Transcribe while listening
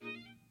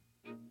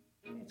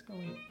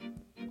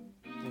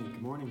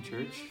Good morning,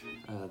 church.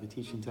 The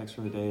teaching text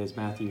for the day is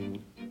Matthew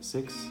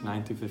 6,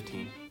 9 through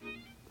 15.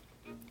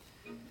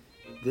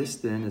 This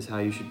then is how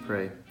you should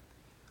pray.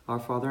 Our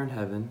Father in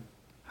heaven,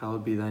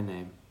 hallowed be thy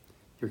name.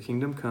 Your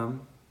kingdom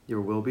come, your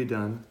will be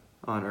done,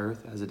 on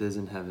earth as it is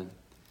in heaven.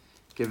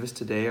 Give us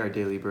today our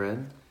daily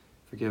bread.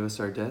 Forgive us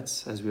our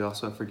debts, as we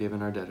also have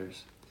forgiven our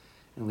debtors.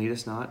 And lead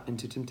us not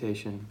into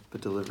temptation,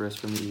 but deliver us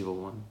from the evil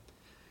one.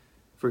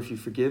 For if you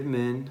forgive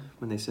men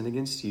when they sin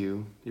against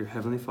you, your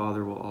heavenly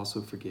Father will also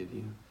forgive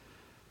you.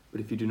 But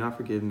if you do not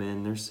forgive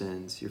men their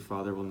sins, your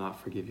Father will not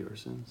forgive your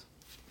sins.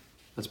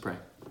 Let's pray.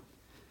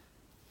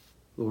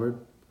 Lord,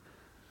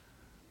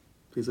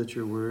 please let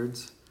your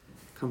words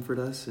comfort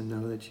us and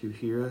know that you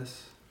hear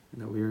us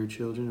and that we are your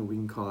children and we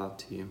can call out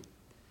to you.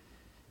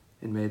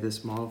 And may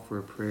this model for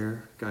a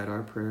prayer guide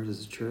our prayers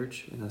as a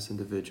church and us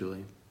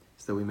individually,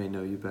 so that we may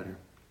know you better.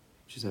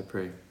 Just I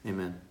pray.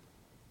 Amen.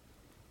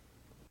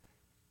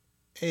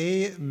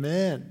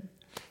 Amen.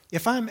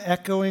 If I'm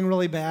echoing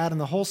really bad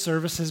and the whole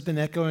service has been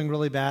echoing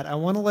really bad, I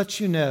want to let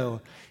you know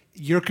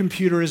your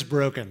computer is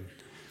broken.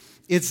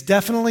 It's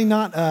definitely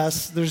not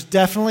us. There's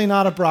definitely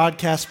not a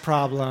broadcast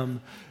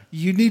problem.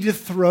 You need to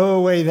throw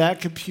away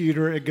that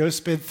computer and go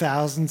spend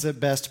thousands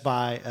at Best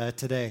Buy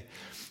today.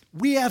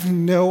 We have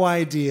no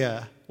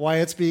idea why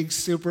it's being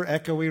super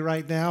echoey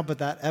right now, but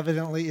that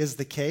evidently is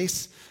the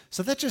case.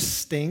 So that just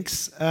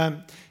stinks.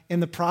 In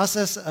the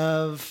process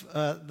of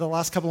the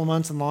last couple of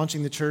months in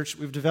launching the church,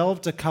 we've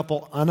developed a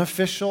couple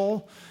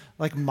unofficial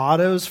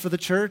mottos for the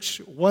church.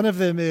 One of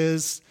them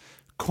is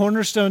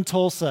Cornerstone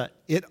Tulsa,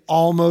 it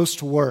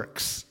almost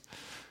works.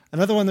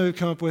 Another one that we've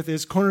come up with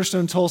is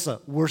Cornerstone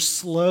Tulsa, we're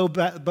slow,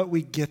 but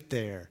we get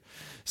there.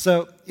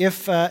 So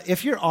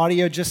if your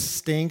audio just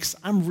stinks,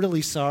 I'm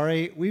really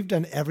sorry. We've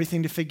done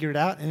everything to figure it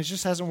out, and it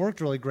just hasn't worked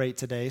really great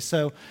today.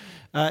 So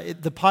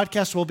the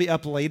podcast will be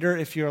up later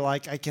if you're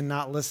like, I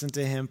cannot listen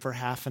to him for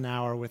half an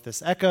hour with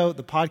this echo.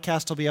 The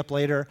podcast will be up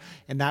later,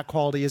 and that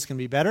quality is going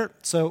to be better.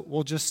 So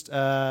we'll just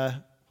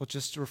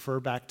refer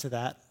back to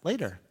that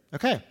later.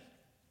 Okay.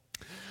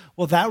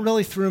 Well, that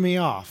really threw me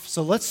off.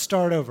 So let's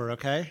start over,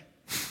 okay?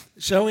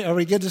 Shall we? Are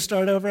we good to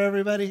start over,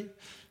 everybody?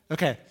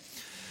 Okay.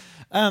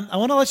 I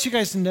want to let you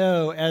guys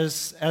know,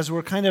 as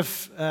we're kind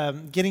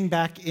of getting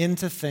back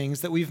into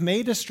things, that we've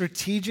made a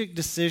strategic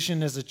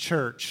decision as a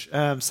church,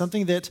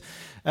 something that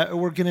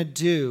we're going to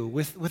do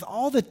with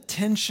all the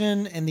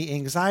tension and the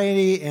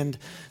anxiety and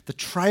the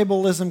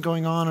tribalism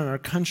going on in our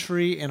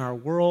country and our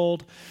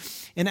world.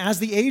 And as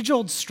the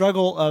age-old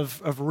struggle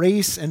of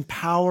race and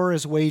power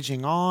is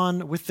waging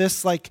on, with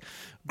this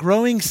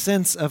growing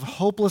sense of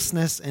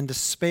hopelessness and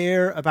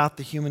despair about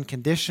the human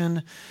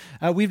condition,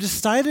 we've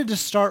decided to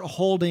start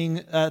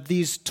holding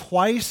these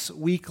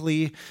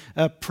twice-weekly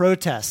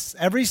protests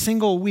every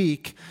single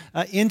week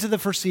into the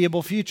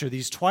foreseeable future.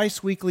 These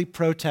twice-weekly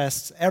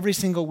protests every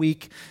single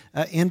week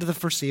into the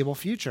foreseeable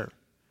future.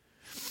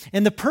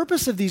 And the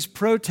purpose of these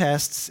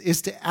protests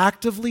is to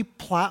actively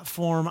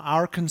platform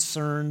our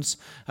concerns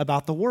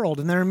about the world.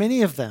 And there are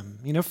many of them,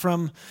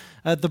 from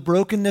the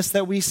brokenness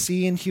that we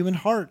see in human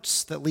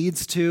hearts that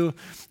leads to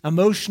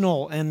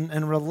emotional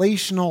and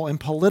relational and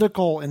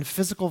political and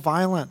physical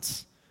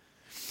violence.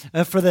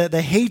 For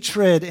the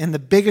hatred and the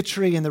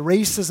bigotry and the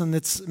racism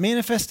that's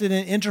manifested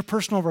in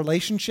interpersonal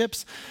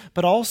relationships,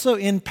 but also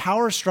in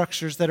power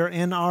structures that are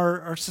in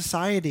our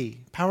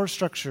society, power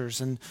structures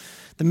and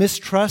the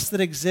mistrust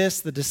that exists,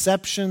 the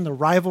deception, the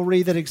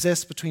rivalry that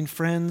exists between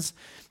friends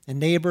and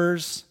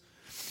neighbors.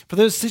 For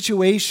those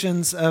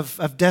situations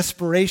of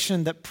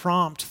desperation that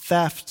prompt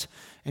theft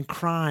and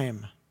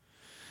crime.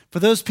 For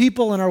those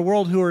people in our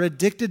world who are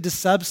addicted to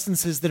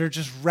substances that are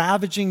just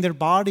ravaging their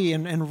body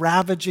and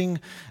ravaging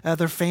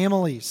their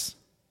families.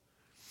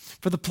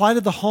 For the plight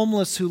of the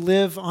homeless who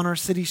live on our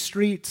city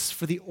streets.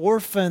 For the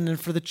orphan and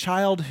for the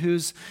child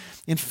who's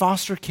in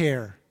foster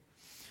care.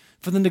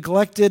 For the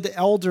neglected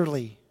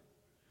elderly.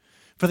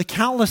 For the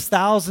countless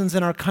thousands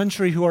in our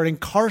country who are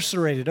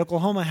incarcerated.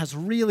 Oklahoma has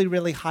really,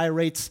 really high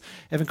rates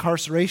of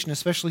incarceration,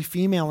 especially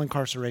female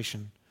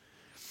incarceration.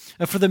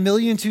 For the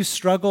millions who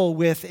struggle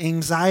with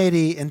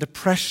anxiety and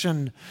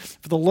depression,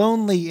 for the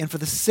lonely and for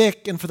the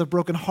sick and for the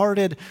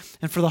brokenhearted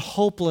and for the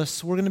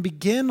hopeless, we're going to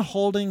begin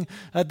holding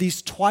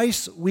these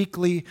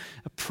twice-weekly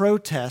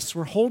protests.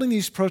 We're holding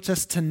these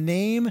protests to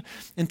name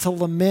and to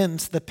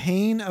lament the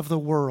pain of the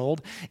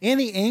world and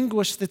the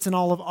anguish that's in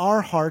all of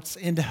our hearts,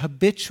 and to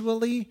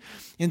habitually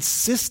and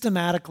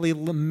systematically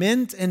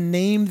lament and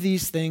name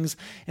these things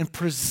and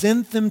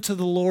present them to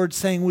the Lord,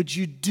 saying, would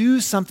you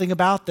do something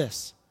about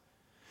this?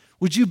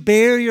 Would you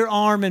bear your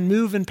arm and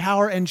move in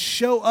power and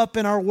show up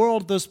in our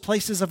world those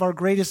places of our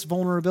greatest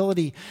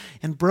vulnerability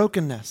and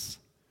brokenness?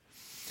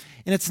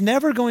 And it's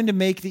never going to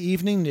make the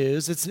evening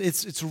news.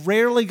 It's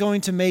rarely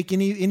going to make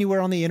anywhere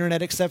on the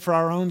internet except for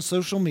our own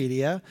social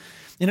media.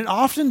 And it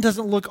often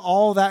doesn't look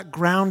all that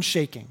ground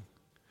shaking.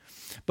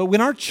 But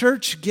when our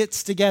church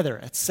gets together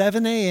at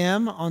 7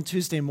 a.m. on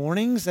Tuesday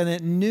mornings and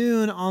at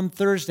noon on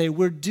Thursday,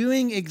 we're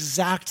doing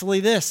exactly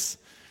this.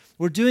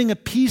 We're doing a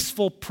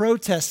peaceful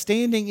protest,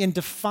 standing in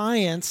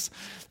defiance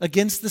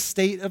against the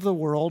state of the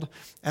world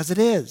as it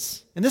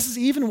is. And this is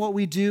even what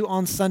we do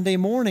on Sunday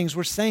mornings.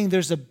 We're saying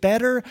there's a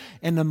better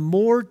and a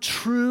more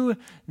true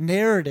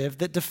narrative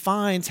that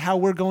defines how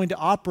we're going to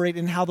operate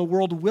and how the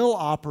world will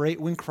operate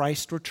when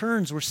Christ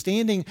returns. We're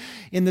standing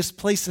in this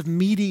place of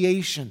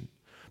mediation,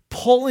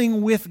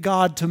 pulling with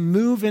God to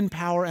move in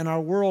power in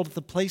our world at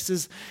the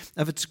places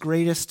of its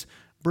greatest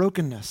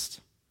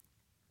brokenness.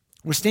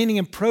 We're standing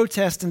in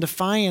protest and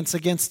defiance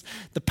against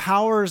the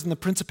powers and the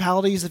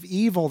principalities of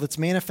evil that's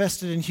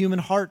manifested in human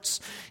hearts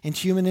and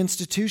human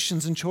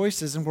institutions and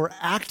choices. And we're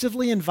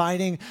actively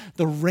inviting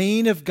the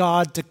reign of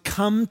God to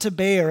come to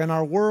bear in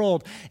our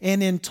world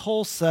and in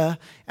Tulsa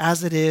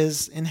as it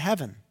is in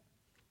heaven.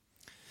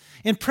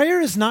 And prayer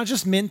is not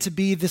just meant to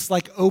be this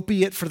like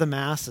opiate for the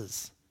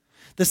masses,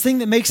 this thing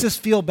that makes us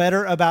feel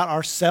better about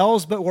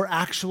ourselves, but we're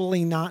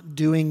actually not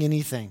doing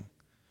anything.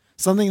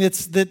 Something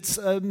that's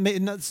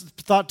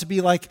thought to be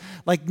like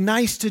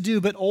nice to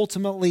do, but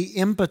ultimately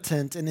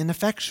impotent and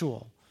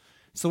ineffectual.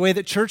 It's the way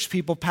that church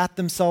people pat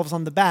themselves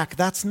on the back.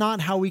 That's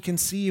not how we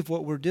conceive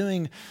what we're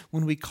doing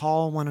when we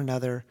call one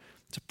another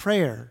to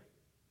prayer.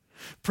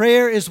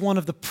 Prayer is one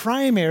of the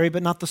primary,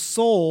 but not the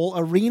sole,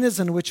 arenas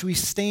in which we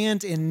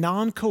stand in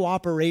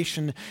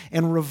non-cooperation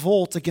and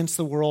revolt against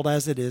the world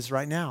as it is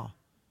right now.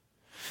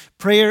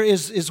 Prayer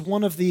is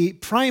one of the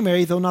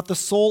primary, though not the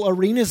sole,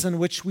 arenas in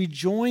which we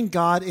join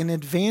God in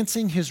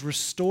advancing his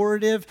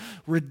restorative,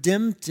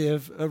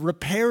 redemptive,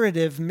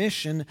 reparative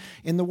mission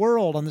in the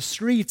world, on the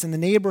streets, in the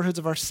neighborhoods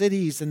of our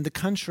cities, in the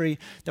country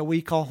that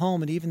we call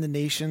home, and even the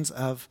nations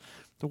of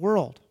the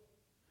world.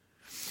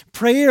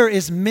 Prayer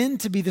is meant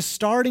to be the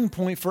starting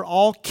point for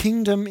all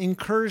kingdom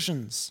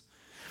incursions.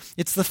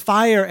 It's the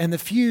fire and the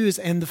fuse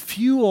and the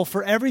fuel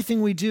for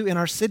everything we do in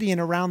our city and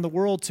around the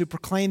world to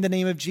proclaim the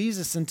name of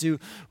Jesus and to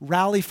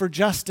rally for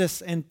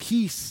justice and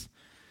peace.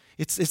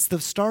 It's the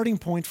starting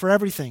point for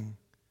everything.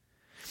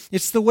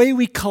 It's the way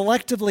we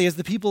collectively, as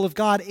the people of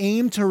God,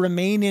 aim to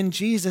remain in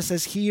Jesus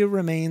as he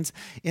remains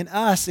in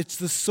us. It's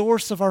the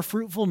source of our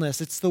fruitfulness.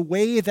 It's the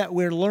way that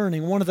we're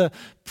learning. One of the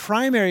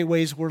primary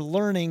ways we're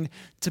learning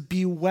to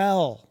be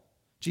well.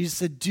 Jesus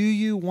said, "Do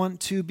you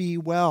want to be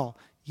well?"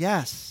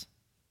 Yes.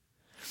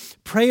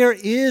 Prayer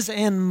is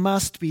and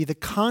must be the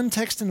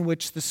context in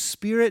which the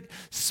Spirit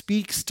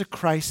speaks to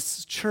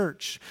Christ's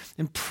church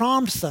and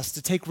prompts us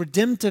to take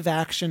redemptive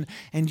action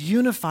and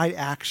unified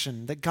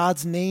action that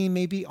God's name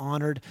may be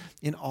honored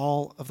in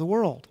all of the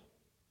world.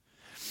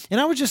 And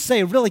I would just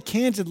say really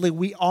candidly,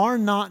 we are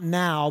not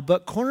now,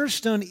 but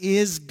Cornerstone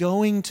is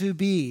going to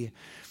be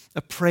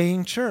a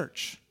praying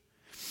church.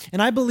 And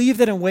I believe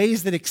that in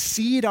ways that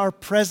exceed our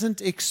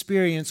present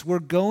experience, we're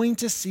going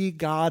to see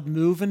God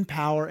move in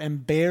power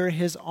and bear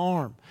his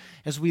arm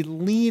as we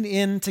lean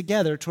in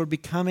together toward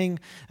becoming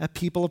a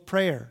people of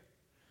prayer.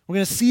 We're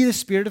going to see the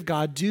Spirit of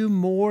God do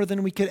more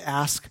than we could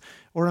ask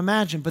or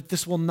imagine, but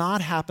this will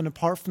not happen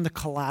apart from the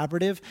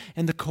collaborative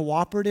and the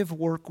cooperative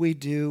work we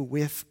do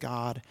with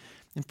God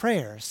in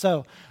prayer.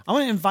 So I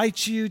want to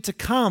invite you to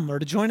come or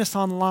to join us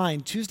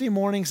online Tuesday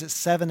mornings at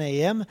 7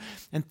 a.m.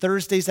 and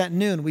Thursdays at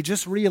noon. We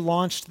just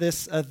relaunched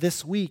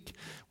this week.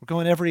 We're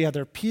going every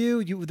other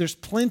pew. There's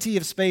plenty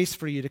of space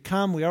for you to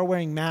come. We are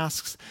wearing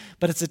masks,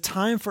 but it's a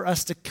time for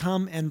us to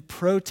come and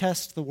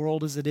protest the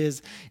world as it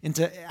is and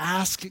to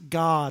ask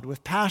God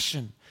with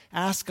passion,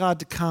 ask God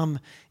to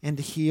come and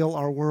to heal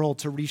our world,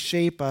 to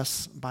reshape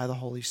us by the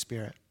Holy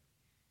Spirit.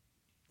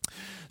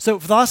 So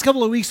for the last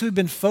couple of weeks, we've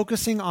been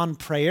focusing on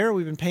prayer.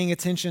 We've been paying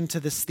attention to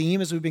this theme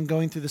as we've been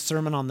going through the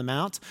Sermon on the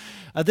Mount.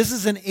 This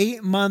is an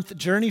 8-month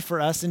journey for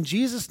us, and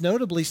Jesus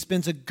notably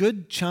spends a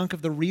good chunk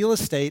of the real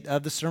estate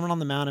of the Sermon on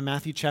the Mount in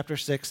Matthew chapter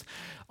 6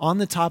 on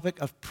the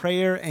topic of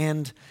prayer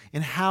and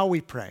how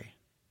we pray.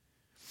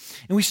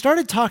 And we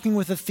started talking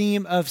with a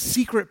theme of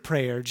secret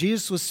prayer.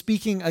 Jesus was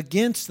speaking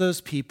against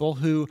those people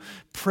who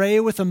pray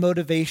with a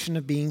motivation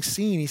of being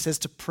seen. He says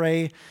to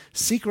pray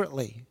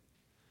secretly.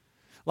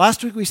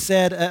 Last week we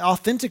said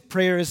authentic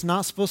prayer is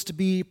not supposed to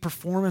be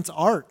performance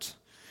art.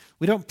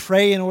 We don't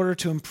pray in order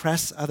to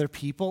impress other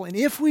people. And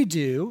if we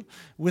do,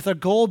 with our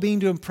goal being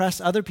to impress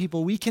other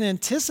people, we can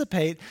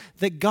anticipate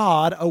that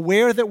God,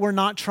 aware that we're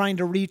not trying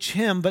to reach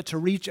him but to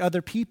reach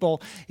other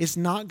people, is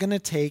not going to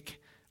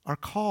take our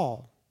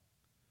call.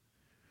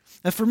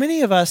 Now, for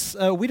many of us,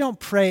 we don't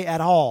pray at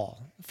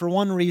all for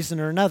one reason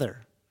or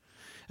another.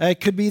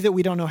 It could be that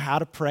we don't know how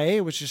to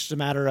pray, which is just a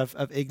matter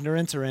of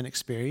ignorance or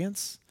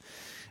inexperience.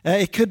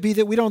 It could be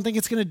that we don't think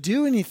it's going to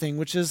do anything,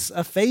 which is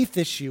a faith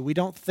issue. We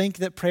don't think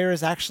that prayer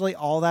is actually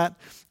all that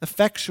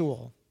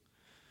effectual.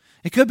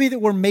 It could be that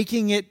we're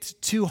making it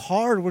too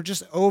hard. We're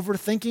just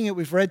overthinking it.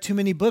 We've read too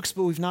many books,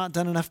 but we've not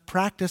done enough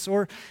practice,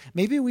 or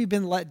maybe we've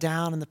been let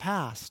down in the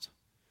past.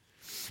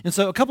 And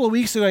so a couple of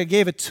weeks ago, I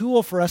gave a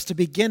tool for us to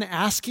begin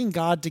asking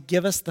God to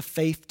give us the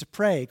faith to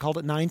pray. I called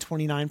it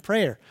 929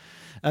 prayer.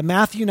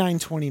 Matthew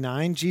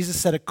 9:29, Jesus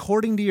said,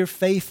 "According to your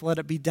faith, let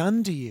it be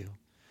done to you."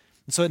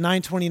 And so at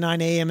 9:29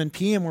 a.m. and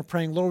p.m., we're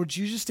praying, Lord, would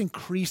you just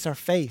increase our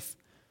faith?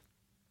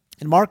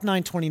 In Mark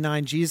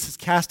 9:29, Jesus is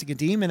casting a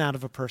demon out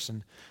of a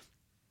person.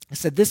 He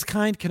said, this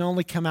kind can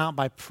only come out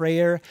by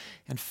prayer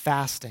and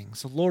fasting.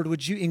 So Lord,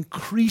 would you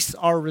increase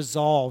our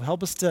resolve?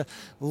 Help us to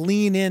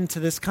lean into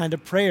this kind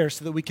of prayer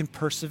so that we can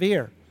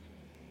persevere.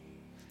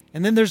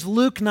 And then there's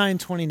Luke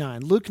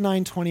 9:29. Luke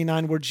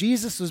 9:29, where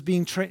Jesus was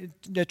being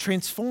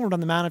transformed on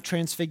the Mount of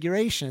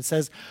Transfiguration. It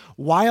says,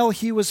 while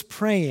he was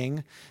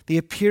praying, the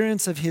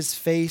appearance of his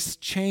face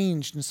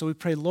changed. And so we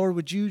pray, Lord,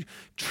 would you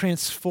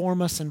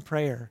transform us in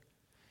prayer?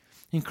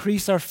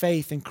 Increase our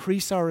faith,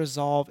 increase our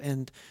resolve,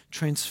 and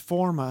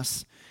transform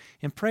us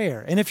in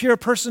prayer. And if you're a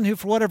person who,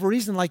 for whatever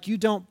reason, like you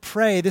don't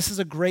pray, this is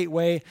a great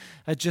way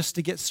just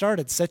to get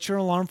started. Set your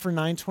alarm for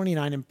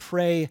 9:29 and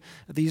pray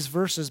these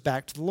verses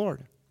back to the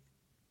Lord.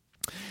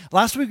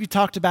 Last week we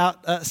talked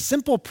about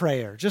simple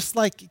prayer, just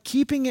like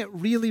keeping it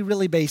really,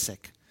 really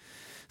basic.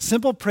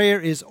 Simple prayer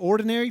is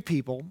ordinary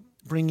people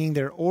bringing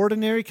their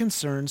ordinary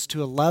concerns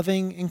to a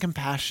loving and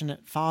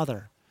compassionate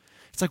Father.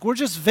 It's like we're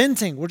just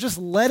venting, we're just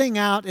letting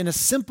out in a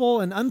simple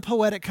and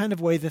unpoetic kind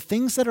of way the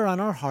things that are on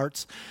our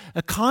hearts,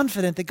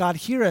 confident that God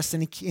hears us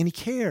and He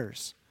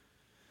cares.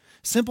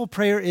 Simple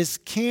prayer is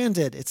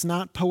candid, it's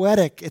not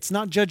poetic, it's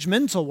not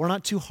judgmental. We're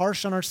not too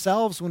harsh on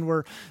ourselves when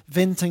we're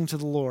venting to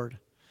the Lord.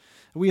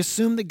 We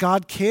assume that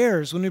God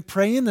cares. When we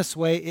pray in this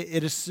way,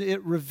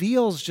 it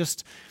reveals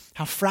just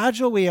how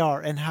fragile we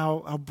are and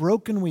how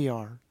broken we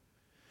are.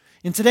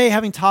 And today,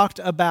 having talked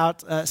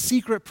about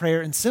secret prayer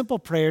and simple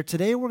prayer,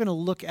 today we're going to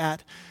look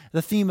at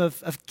the theme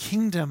of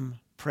kingdom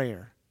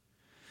prayer.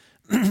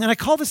 And I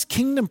call this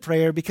kingdom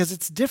prayer because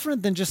it's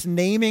different than just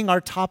naming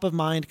our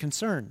top-of-mind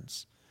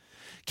concerns.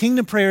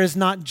 Kingdom prayer is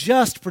not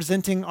just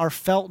presenting our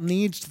felt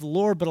needs to the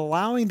Lord, but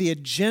allowing the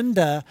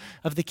agenda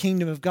of the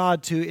kingdom of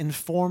God to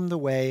inform the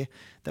way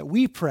that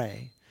we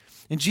pray.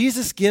 And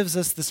Jesus gives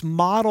us this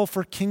model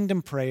for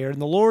kingdom prayer. In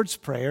the Lord's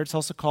Prayer, it's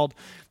also called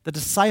the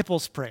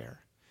disciples' prayer.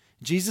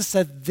 Jesus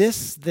said,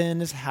 this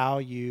then is how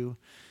you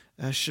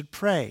should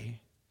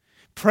pray.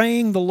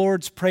 Praying the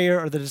Lord's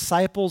Prayer or the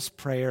disciples'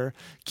 prayer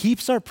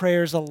keeps our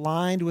prayers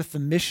aligned with the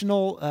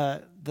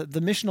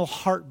missional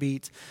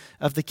heartbeat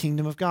of the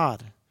kingdom of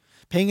God.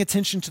 Paying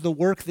attention to the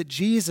work that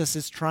Jesus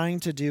is trying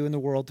to do in the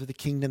world through the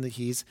kingdom that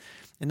he's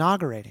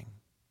inaugurating.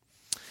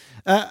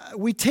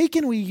 We take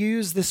and we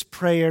use this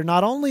prayer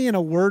not only in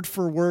a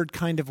word-for-word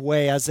kind of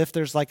way, as if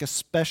there's like a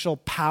special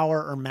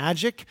power or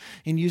magic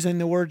in using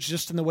the words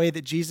just in the way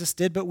that Jesus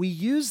did, but we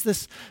use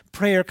this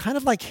prayer kind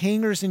of like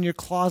hangers in your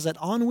closet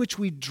on which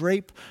we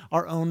drape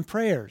our own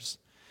prayers.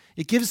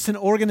 It gives us an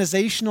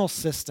organizational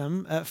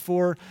system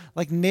for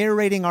like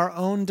narrating our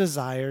own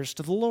desires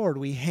to the Lord.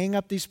 We hang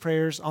up these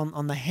prayers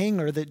on the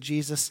hanger that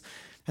Jesus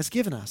has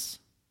given us.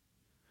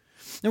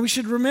 Now, we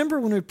should remember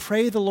when we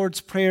pray the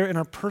Lord's Prayer in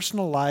our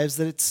personal lives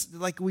that it's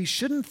like we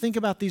shouldn't think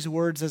about these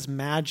words as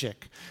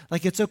magic.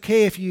 Like it's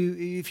okay if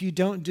you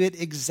don't do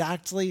it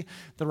exactly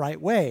the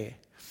right way.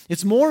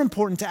 It's more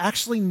important to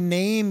actually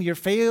name your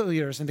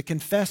failures and to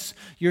confess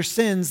your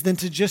sins than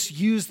to just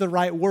use the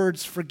right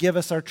words, forgive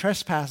us our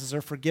trespasses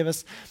or forgive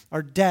us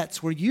our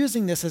debts. We're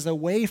using this as a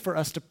way for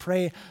us to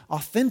pray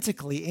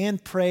authentically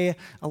and pray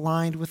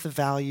aligned with the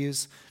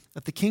values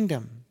of the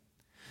kingdom.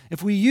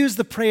 If we use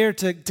the prayer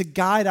to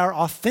guide our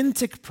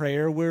authentic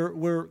prayer,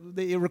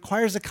 it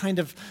requires a kind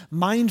of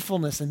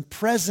mindfulness and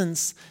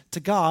presence to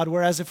God,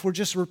 whereas if we're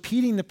just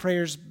repeating the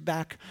prayers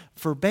back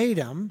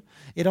verbatim,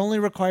 it only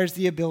requires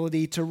the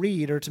ability to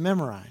read or to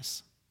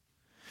memorize.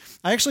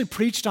 I actually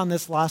preached on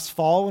this last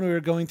fall when we were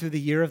going through the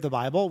year of the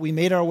Bible. We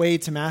made our way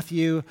to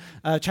Matthew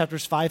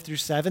chapters 5 through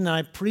 7, and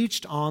I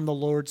preached on the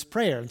Lord's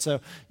Prayer. And so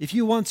if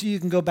you want to, you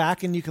can go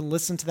back and you can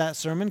listen to that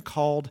sermon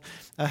called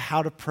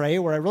How to Pray,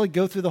 where I really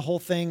go through the whole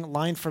thing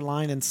line for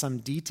line in some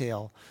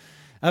detail.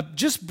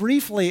 Just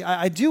briefly,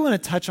 I do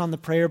want to touch on the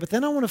prayer, but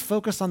then I want to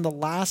focus on the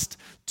last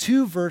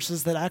two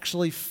verses that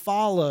actually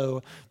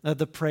follow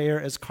the prayer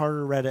as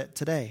Carter read it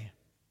today.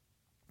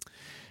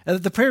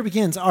 The prayer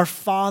begins, Our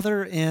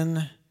Father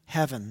in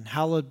heaven,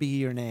 hallowed be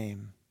your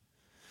name.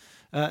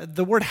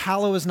 The word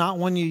hallow is not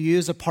one you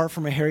use apart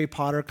from a Harry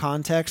Potter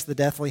context, the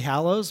Deathly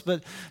Hallows,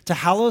 but to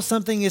hallow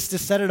something is to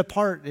set it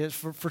apart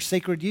for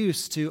sacred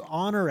use, to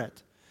honor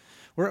it.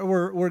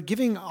 We're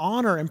giving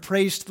honor and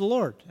praise to the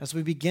Lord as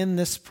we begin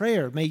this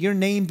prayer. May your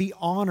name be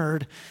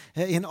honored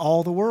in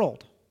all the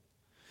world.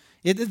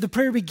 The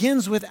prayer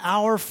begins with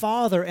our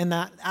Father, and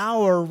that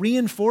our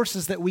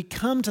reinforces that we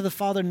come to the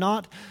Father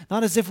not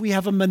as if we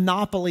have a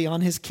monopoly on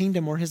his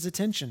kingdom or his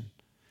attention.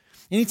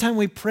 Anytime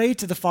we pray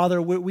to the Father,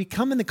 we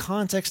come in the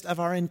context of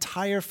our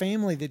entire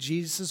family that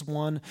Jesus has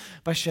won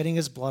by shedding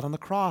his blood on the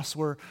cross.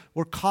 We're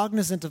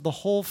cognizant of the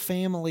whole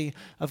family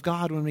of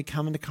God when we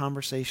come into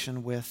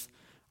conversation with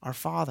our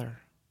Father.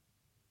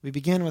 We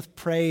begin with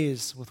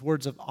praise, with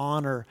words of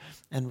honor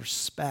and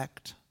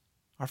respect.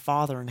 Our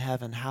Father in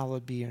heaven,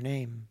 hallowed be your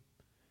name.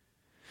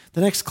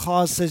 The next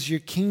clause says, your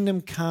kingdom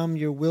come,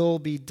 your will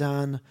be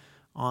done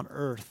on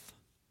earth.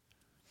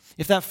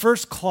 If that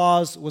first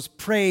clause was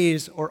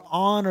praise or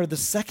honor, the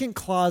second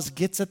clause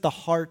gets at the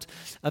heart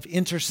of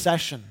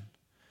intercession,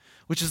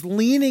 which is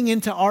leaning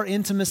into our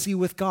intimacy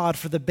with God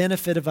for the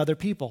benefit of other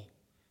people.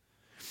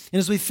 And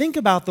as we think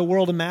about the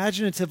world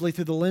imaginatively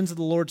through the lens of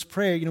the Lord's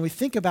Prayer, we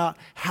think about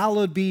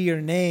hallowed be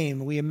your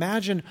name. We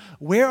imagine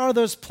where are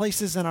those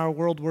places in our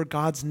world where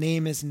God's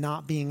name is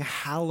not being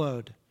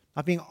hallowed,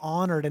 not being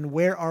honored, and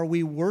where are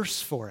we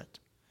worse for it?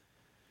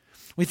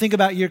 We think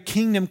about your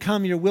kingdom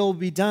come, your will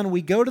be done.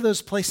 We go to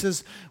those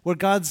places where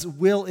God's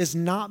will is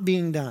not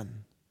being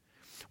done,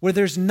 where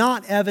there's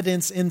not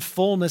evidence in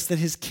fullness that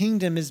his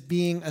kingdom is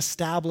being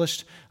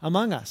established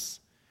among us.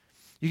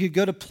 You could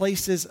go to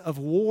places of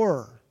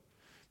war.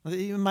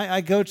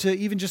 I go to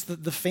even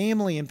just the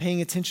family and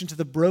paying attention to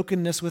the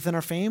brokenness within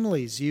our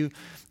families. You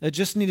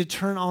just need to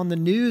turn on the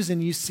news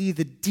and you see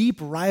the deep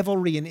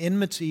rivalry and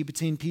enmity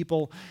between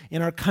people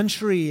in our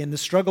country and the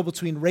struggle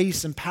between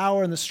race and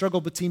power and the struggle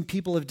between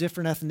people of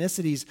different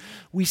ethnicities.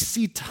 We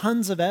see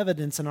tons of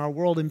evidence in our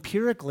world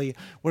empirically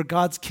where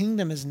God's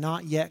kingdom has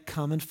not yet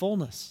come in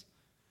fullness.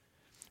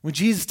 When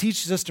Jesus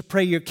teaches us to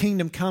pray, your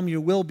kingdom come,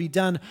 your will be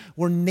done,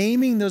 we're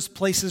naming those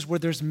places where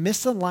there's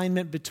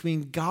misalignment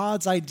between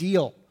God's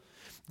ideal,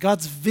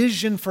 God's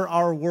vision for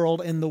our world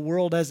and the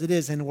world as it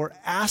is. And we're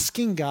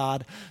asking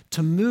God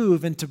to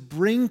move and to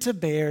bring to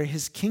bear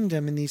his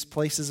kingdom in these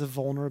places of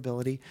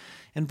vulnerability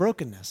and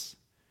brokenness.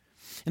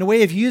 In a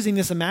way of using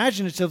this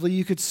imaginatively,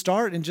 you could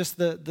start in just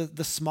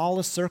the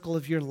smallest circle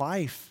of your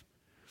life.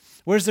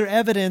 Where's there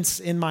evidence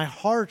in my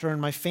heart or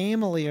in my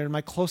family or in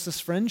my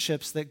closest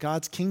friendships that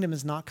God's kingdom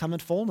has not come in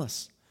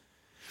fullness?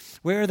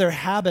 Where are there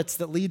habits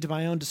that lead to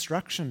my own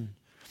destruction?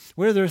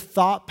 Where are there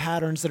thought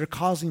patterns that are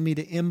causing me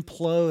to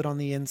implode on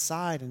the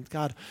inside? And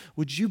God,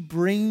 would you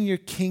bring your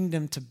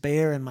kingdom to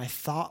bear in my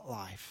thought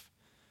life?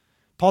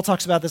 Paul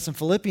talks about this in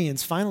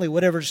Philippians. Finally,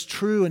 whatever is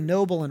true and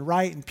noble and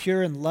right and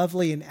pure and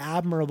lovely and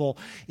admirable,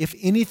 if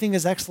anything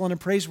is excellent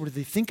and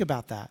praiseworthy, think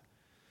about that.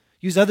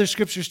 Use other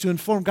scriptures to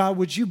inform God,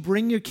 would you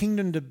bring your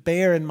kingdom to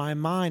bear in my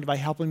mind by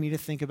helping me to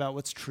think about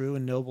what's true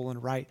and noble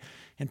and right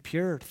and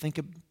pure?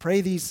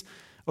 Pray these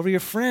over your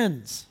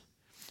friends.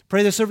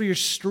 Pray this over your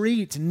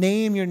street.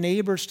 Name your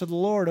neighbors to the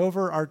Lord,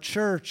 over our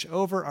church,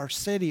 over our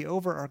city,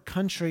 over our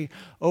country,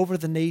 over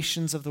the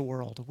nations of the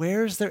world.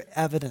 Where is there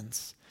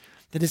evidence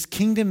that his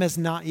kingdom has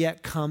not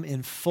yet come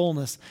in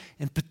fullness?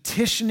 And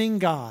petitioning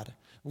God,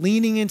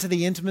 leaning into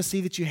the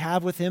intimacy that you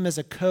have with him as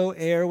a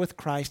co-heir with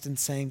Christ and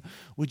saying,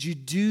 would you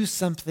do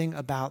something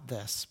about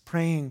this?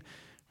 Praying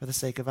for the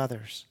sake of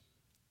others.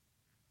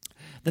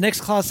 The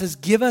next clause says,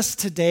 give us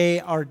today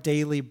our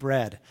daily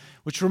bread,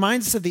 which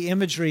reminds us of the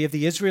imagery of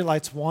the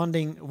Israelites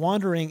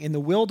wandering in the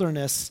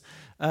wilderness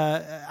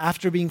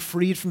after being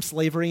freed from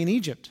slavery in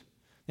Egypt.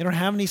 They don't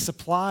have any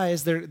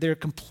supplies. They're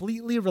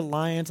completely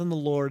reliant on the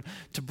Lord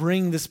to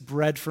bring this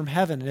bread from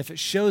heaven. And if it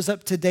shows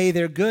up today,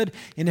 they're good.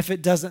 And if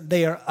it doesn't,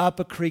 they are up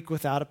a creek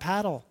without a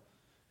paddle.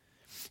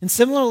 And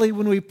similarly,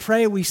 when we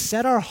pray, we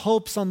set our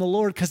hopes on the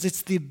Lord because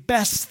it's the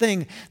best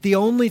thing, the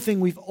only thing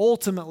we've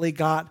ultimately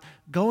got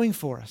going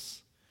for us.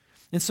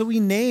 And so we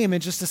name in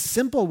just a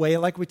simple way,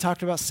 like we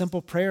talked about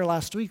simple prayer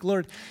last week,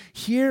 Lord,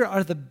 here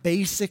are the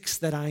basics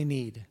that I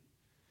need.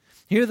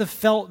 Here are the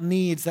felt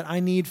needs that I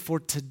need for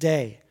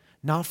today,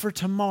 not for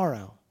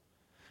tomorrow.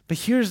 But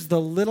here's the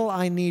little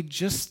I need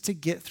just to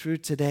get through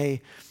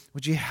today.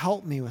 Would you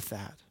help me with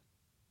that?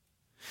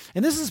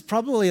 And this is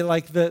probably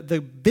like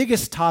the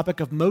biggest topic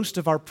of most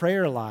of our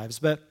prayer lives,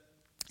 but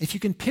if you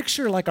can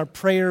picture like our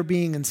prayer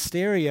being in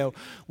stereo,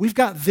 we've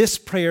got this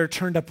prayer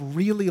turned up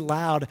really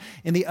loud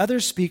and the other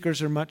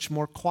speakers are much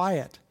more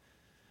quiet.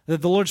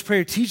 The Lord's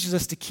Prayer teaches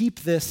us to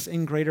keep this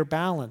in greater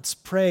balance.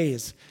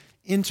 Praise,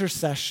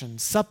 intercession,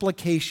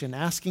 supplication,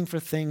 asking for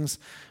things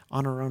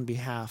on our own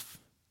behalf.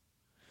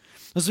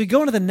 As we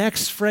go into the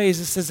next phrase,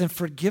 it says, and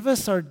forgive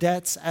us our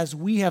debts as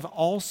we have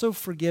also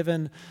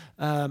forgiven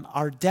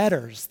our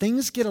debtors.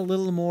 Things get a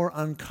little more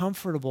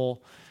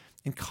uncomfortable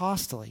and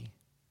costly.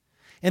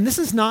 And this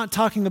is not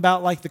talking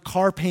about like the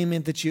car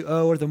payment that you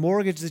owe or the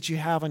mortgage that you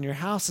have on your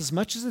house as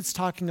much as it's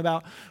talking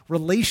about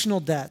relational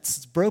debts,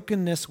 it's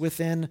brokenness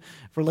within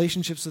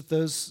relationships with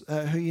those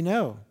who you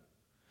know.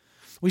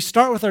 We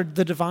start with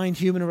the divine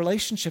human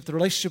relationship, the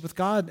relationship with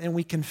God, and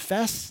we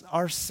confess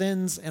our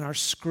sins and our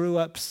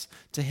screw-ups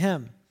to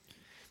him.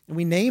 And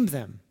we name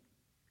them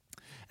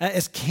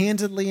as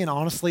candidly and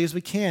honestly as we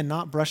can,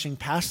 not brushing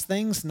past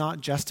things, not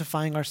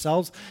justifying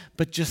ourselves,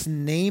 but just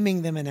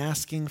naming them and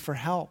asking for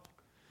help.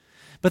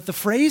 But the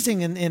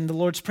phrasing in the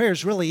Lord's Prayer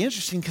is really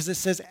interesting because it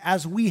says,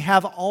 as we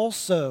have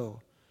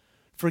also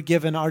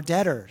forgiven our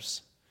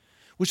debtors,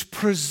 which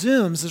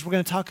presumes, as we're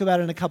going to talk about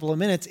in a couple of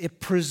minutes,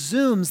 it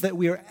presumes that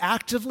we are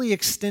actively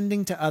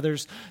extending to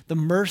others the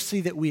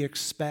mercy that we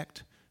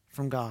expect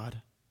from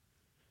God.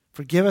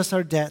 Forgive us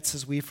our debts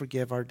as we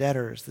forgive our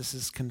debtors. This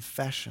is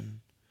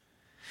confession.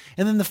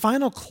 And then the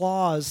final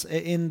clause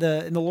in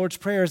the Lord's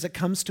Prayer as it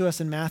comes to us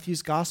in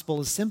Matthew's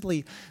gospel is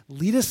simply,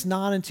 lead us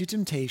not into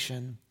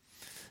temptation,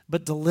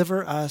 but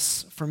deliver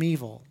us from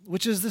evil,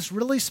 which is this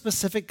really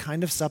specific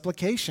kind of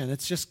supplication.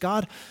 It's just,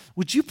 God,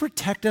 would you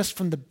protect us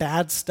from the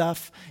bad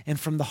stuff and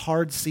from the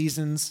hard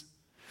seasons?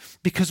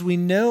 because we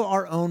know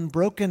our own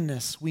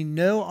brokenness. We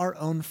know our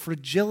own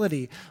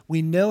fragility.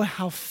 We know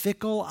how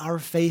fickle our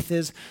faith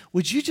is.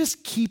 Would you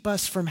just keep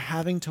us from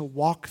having to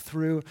walk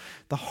through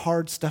the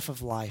hard stuff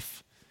of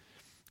life,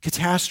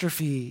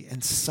 catastrophe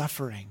and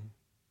suffering?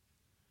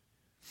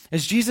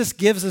 As Jesus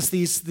gives us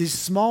these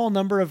small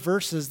number of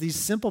verses, these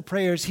simple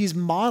prayers, he's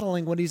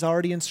modeling what he's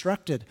already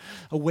instructed,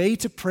 a way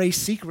to pray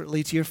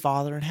secretly to your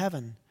Father in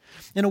heaven,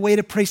 and a way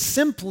to pray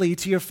simply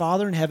to your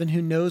Father in heaven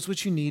who knows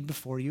what you need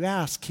before you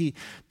ask. He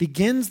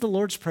begins the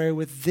Lord's Prayer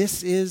with,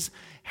 this is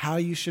how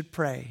you should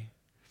pray.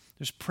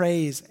 There's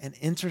praise and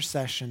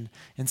intercession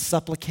and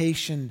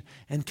supplication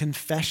and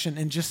confession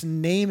and just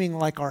naming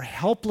like our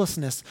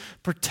helplessness.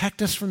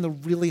 Protect us from the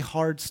really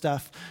hard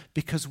stuff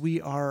because we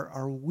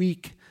are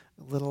weak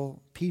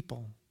little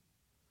people.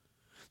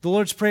 The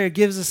Lord's Prayer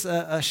gives us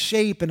a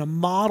shape and a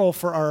model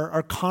for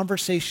our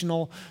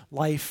conversational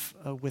life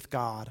with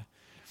God.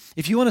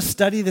 If you want to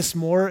study this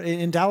more,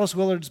 in Dallas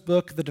Willard's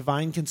book, The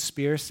Divine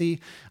Conspiracy,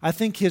 I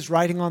think his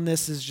writing on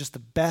this is just the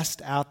best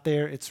out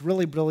there. It's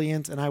really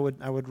brilliant, and I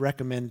would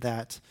recommend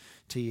that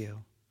to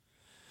you.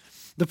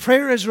 The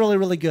prayer is really,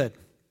 really good,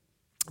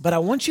 but I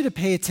want you to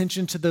pay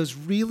attention to those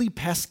really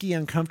pesky,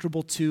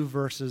 uncomfortable 2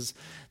 verses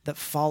that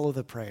follow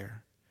the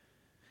prayer.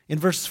 In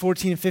verses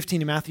 14 and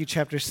 15 in Matthew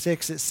chapter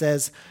 6, it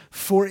says,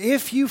 "For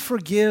if you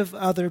forgive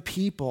other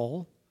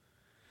people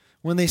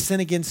when they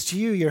sin against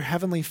you, your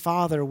heavenly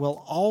Father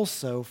will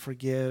also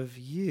forgive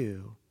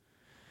you.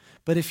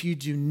 But if you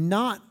do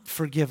not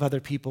forgive other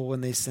people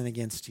when they sin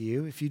against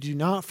you, if you do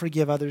not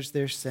forgive others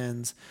their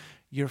sins,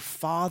 your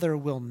Father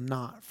will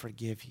not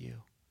forgive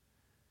you."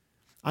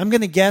 I'm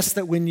going to guess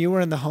that when you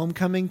were in the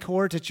homecoming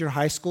court at your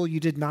high school,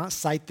 you did not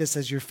cite this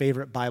as your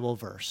favorite Bible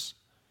verse.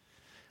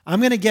 I'm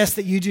going to guess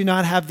that you do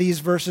not have these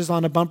verses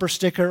on a bumper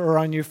sticker or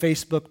on your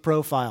Facebook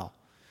profile.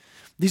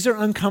 These are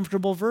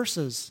uncomfortable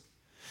verses.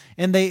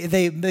 And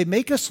they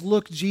make us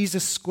look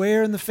Jesus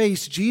square in the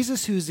face.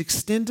 Jesus, who's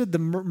extended the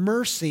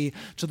mercy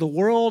to the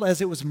world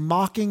as it was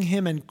mocking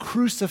him and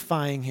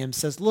crucifying him,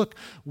 says, look,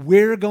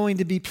 we're going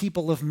to be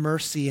people of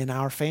mercy in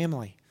our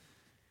family.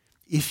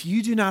 If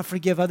you do not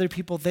forgive other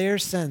people their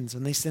sins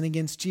when they sin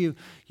against you,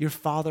 your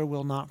Father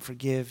will not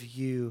forgive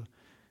you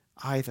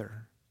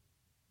either.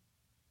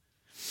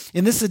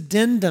 In this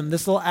addendum,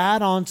 this will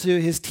add on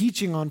to his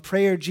teaching on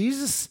prayer.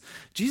 Jesus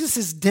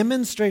is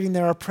demonstrating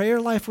that our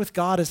prayer life with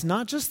God is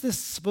not just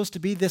supposed to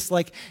be this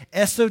like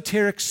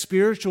esoteric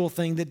spiritual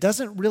thing that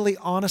doesn't really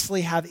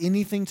honestly have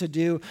anything to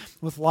do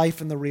with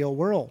life in the real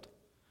world.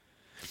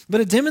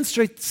 But it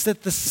demonstrates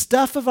that the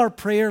stuff of our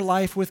prayer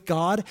life with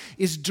God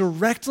is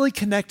directly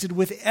connected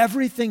with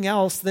everything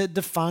else that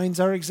defines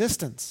our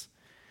existence.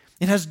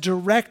 It has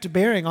direct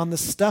bearing on the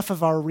stuff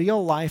of our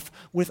real life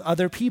with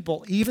other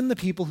people, even the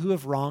people who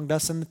have wronged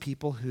us and the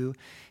people who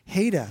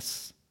hate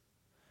us.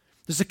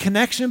 There's a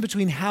connection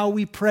between how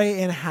we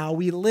pray and how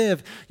we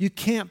live. You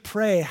can't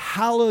pray,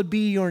 "Hallowed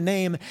be your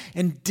name,"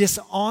 and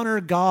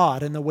dishonor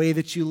God in the way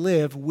that you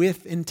live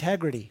with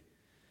integrity.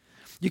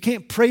 You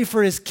can't pray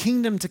for his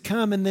kingdom to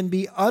come and then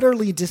be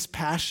utterly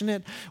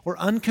dispassionate or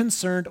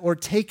unconcerned or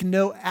take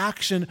no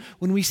action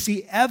when we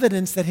see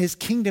evidence that his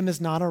kingdom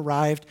has not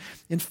arrived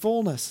in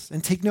fullness,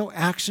 and take no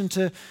action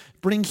to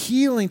bring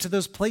healing to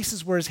those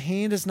places where his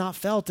hand is not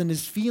felt and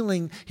his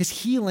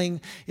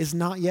healing is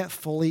not yet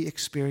fully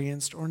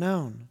experienced or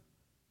known.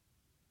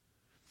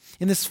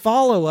 In this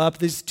follow-up,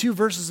 these 2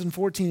 verses in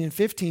 14 and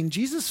 15,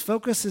 Jesus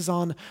focuses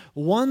on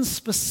one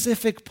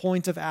specific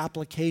point of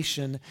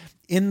application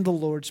in the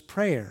Lord's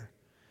Prayer.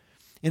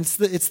 And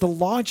it's the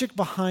logic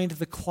behind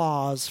the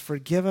clause,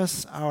 "Forgive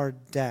us our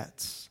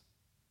debts."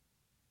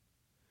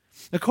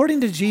 According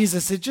to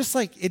Jesus,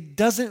 it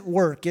doesn't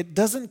work. It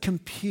doesn't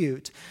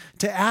compute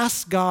to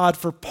ask God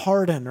for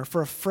pardon or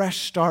for a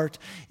fresh start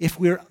if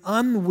we're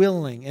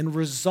unwilling and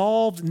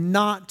resolved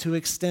not to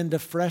extend a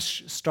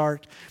fresh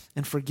start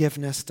and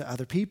forgiveness to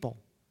other people.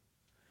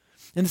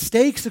 And the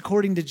stakes,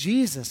 according to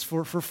Jesus,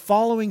 for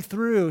following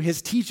through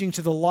his teaching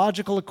to the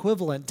logical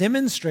equivalent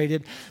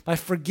demonstrated by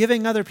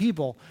forgiving other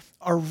people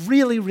are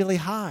really, really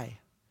high.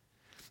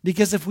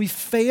 Because if we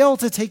fail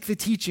to take the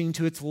teaching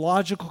to its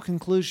logical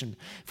conclusion,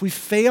 if we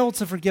fail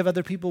to forgive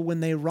other people when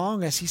they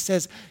wrong us, he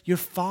says, your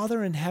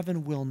Father in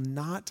heaven will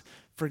not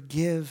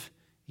forgive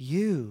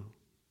you.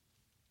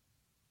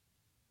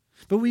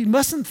 But we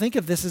mustn't think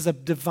of this as a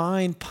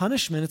divine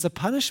punishment. It's a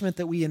punishment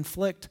that we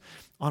inflict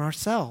on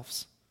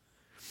ourselves.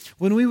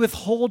 When we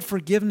withhold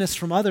forgiveness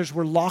from others,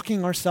 we're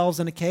locking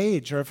ourselves in a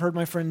cage. Or I've heard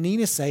my friend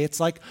Nina say,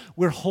 it's like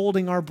we're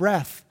holding our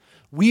breath.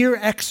 We're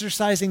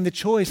exercising the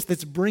choice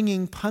that's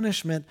bringing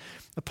punishment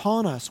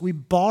upon us. We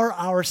bar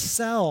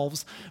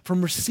ourselves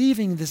from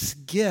receiving this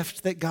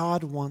gift that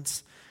God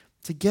wants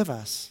to give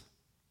us.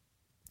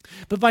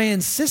 But by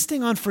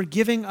insisting on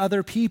forgiving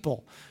other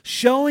people,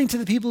 showing to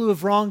the people who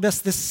have wronged us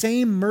the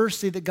same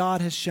mercy that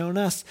God has shown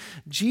us,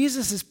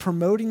 Jesus is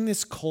promoting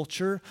this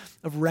culture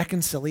of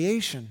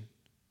reconciliation.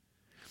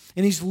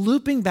 And he's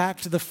looping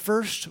back to the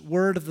first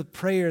word of the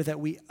prayer that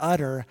we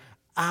utter,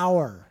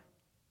 our.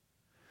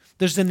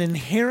 There's an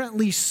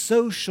inherently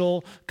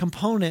social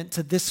component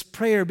to this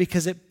prayer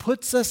because it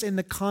puts us in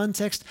the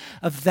context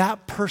of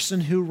that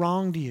person who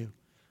wronged you.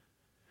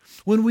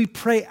 When we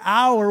pray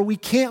our, we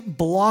can't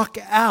block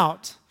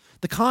out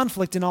the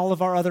conflict in all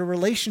of our other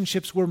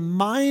relationships. We're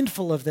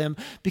mindful of them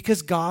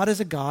because God is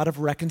a God of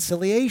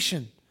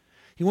reconciliation.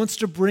 He wants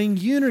to bring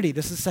unity.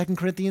 This is 2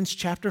 Corinthians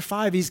chapter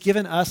 5. He's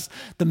given us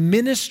the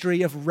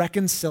ministry of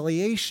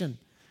reconciliation.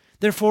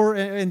 Therefore,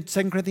 in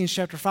 2 Corinthians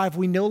chapter 5,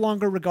 we no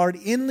longer regard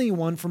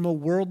anyone from a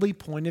worldly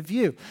point of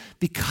view.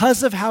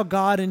 Because of how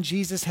God and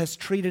Jesus has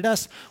treated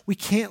us, we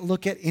can't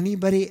look at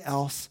anybody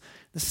else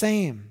the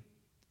same.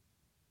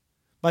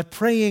 By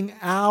praying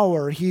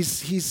our,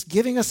 he's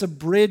giving us a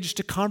bridge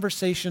to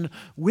conversation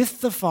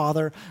with the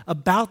Father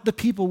about the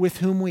people with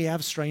whom we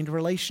have strained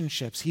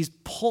relationships. He's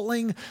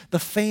pulling the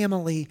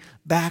family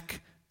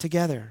back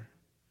together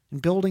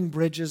and building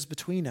bridges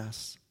between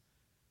us.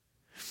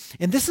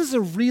 And this is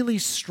a really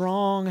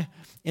strong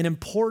and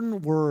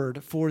important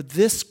word for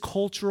this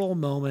cultural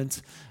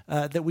moment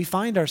that we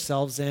find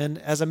ourselves in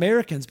as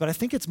Americans, but I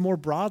think it's more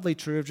broadly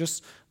true of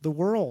just the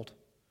world.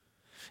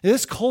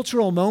 This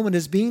cultural moment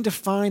is being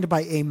defined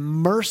by a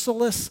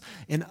merciless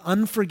and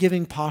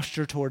unforgiving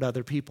posture toward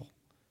other people.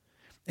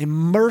 A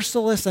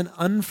merciless and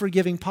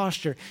unforgiving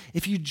posture.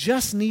 If you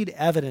just need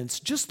evidence,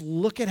 just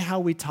look at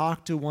how we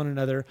talk to one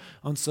another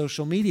on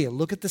social media.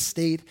 Look at the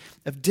state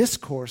of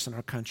discourse in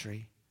our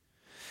country.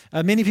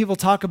 Many people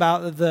talk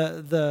about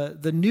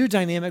the new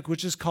dynamic,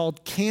 which is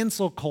called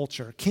cancel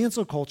culture.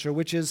 Cancel culture,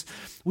 which is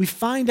we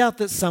find out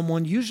that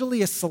someone,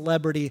 usually a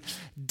celebrity,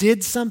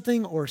 did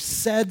something or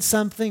said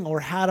something or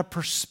had a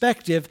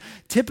perspective,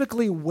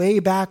 typically way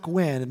back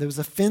when, and there was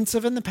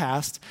offensive in the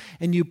past,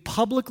 and you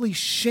publicly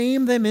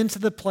shame them into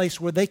the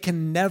place where they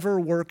can never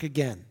work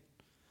again.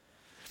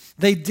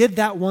 They did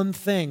that one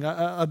thing,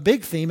 a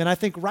big theme, and I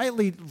think right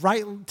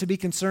to be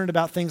concerned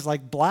about things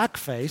like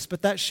blackface,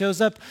 but that shows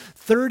up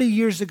 30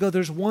 years ago.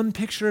 There's one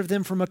picture of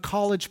them from a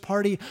college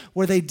party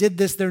where they did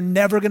this. They're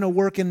never going to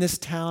work in this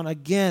town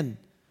again.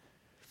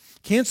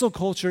 Cancel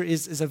culture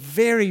is a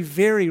very,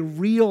 very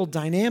real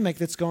dynamic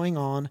that's going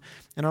on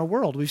in our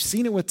world. We've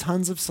seen it with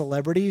tons of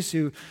celebrities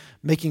who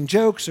making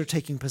jokes or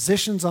taking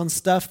positions on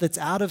stuff that's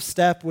out of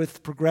step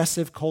with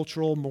progressive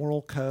cultural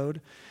moral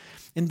code.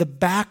 And the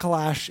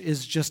backlash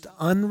is just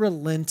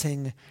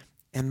unrelenting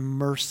and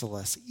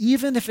merciless,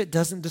 even if it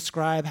doesn't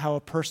describe how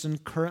a person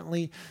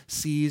currently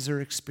sees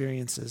or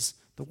experiences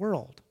the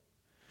world.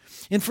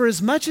 And for as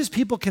much as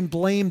people can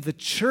blame the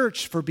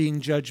church for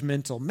being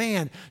judgmental,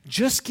 man,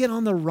 just get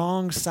on the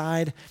wrong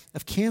side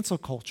of cancel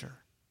culture.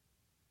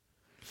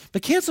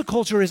 But cancel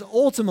culture is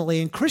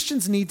ultimately, and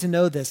Christians need to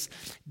know this,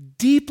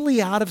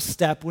 deeply out of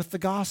step with the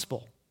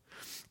gospel.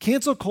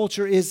 Cancel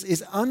culture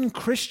is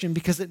unchristian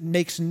because it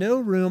makes no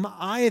room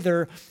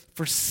either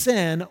for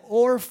sin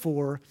or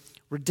for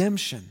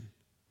redemption.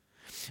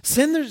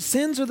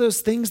 Sins are those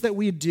things that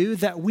we do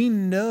that we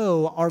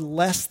know are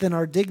less than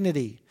our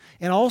dignity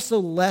and also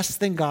less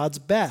than God's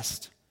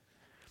best.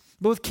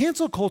 But with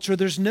cancel culture,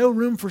 there's no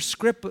room for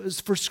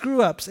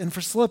screw-ups and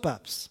for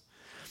slip-ups.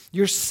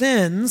 Your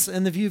sins,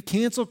 in the view of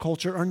cancel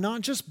culture, are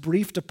not just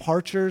brief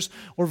departures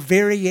or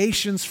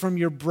variations from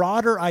your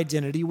broader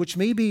identity, which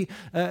may be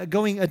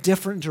going a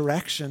different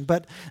direction,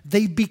 but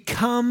they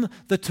become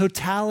the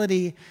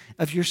totality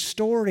of your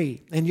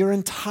story and your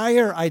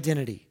entire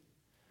identity.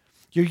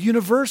 You're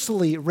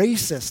universally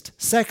racist,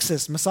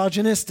 sexist,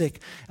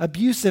 misogynistic,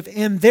 abusive,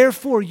 and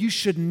therefore you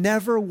should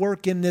never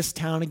work in this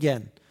town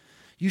again.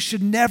 You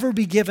should never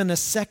be given a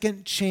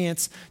second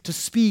chance to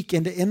speak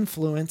and to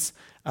influence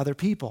other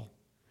people.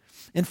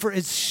 And for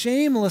as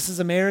shameless as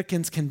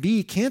Americans can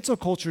be, cancel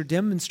culture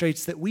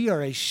demonstrates that we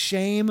are a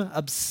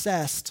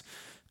shame-obsessed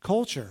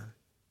culture.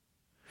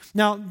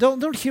 Now,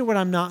 don't hear what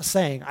I'm not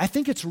saying. I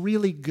think it's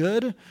really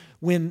good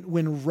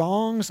when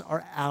wrongs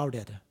are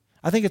outed.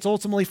 I think it's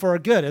ultimately for our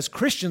good. As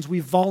Christians, we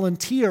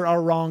volunteer our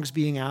wrongs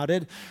being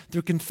outed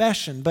through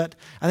confession. But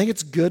I think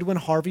it's good when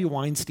Harvey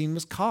Weinstein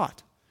was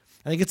caught.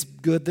 I think it's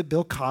good that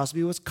Bill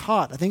Cosby was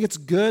caught. I think it's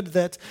good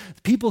that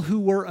people who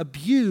were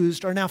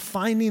abused are now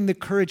finding the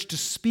courage to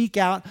speak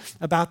out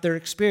about their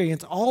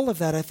experience. All of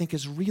that, I think,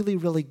 is really,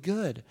 really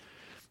good.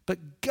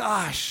 But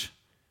gosh,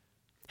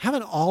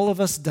 haven't all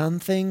of us done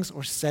things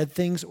or said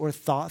things or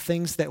thought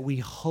things that we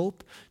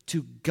hope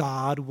to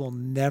God will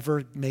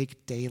never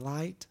make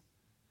daylight?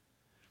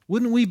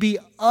 Wouldn't we be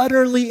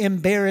utterly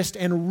embarrassed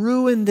and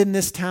ruined in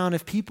this town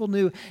if people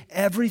knew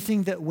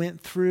everything that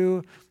went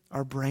through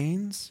our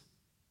brains?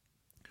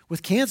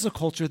 With cancel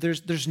culture,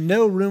 there's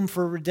no room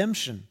for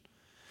redemption.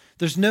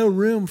 There's no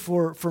room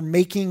for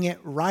making it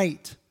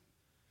right.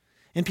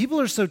 And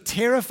people are so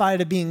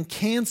terrified of being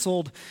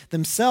canceled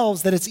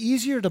themselves that it's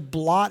easier to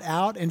blot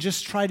out and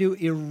just try to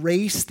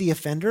erase the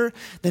offender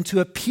than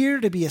to appear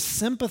to be a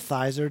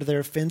sympathizer to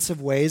their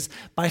offensive ways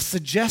by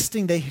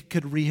suggesting they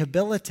could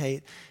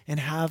rehabilitate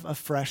and have a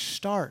fresh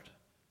start.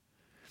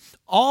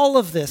 All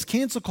of this,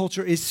 cancel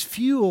culture, is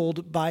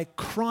fueled by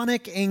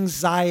chronic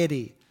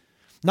anxiety,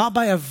 not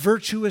by a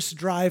virtuous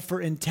drive for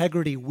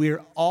integrity.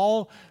 We're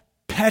all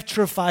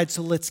petrified,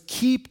 so let's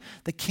keep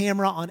the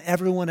camera on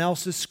everyone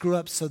else's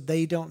screw-ups so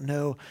they don't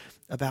know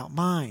about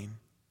mine.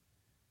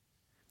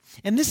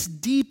 And this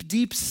deep,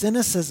 deep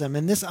cynicism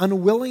and this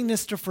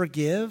unwillingness to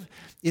forgive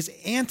is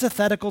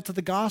antithetical to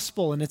the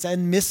gospel, and it's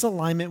in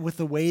misalignment with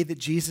the way that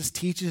Jesus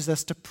teaches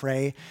us to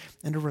pray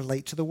and to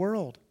relate to the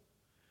world.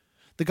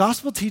 The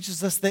gospel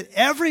teaches us that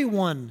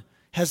everyone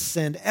has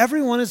sinned.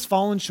 Everyone has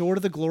fallen short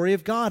of the glory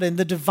of God. In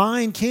the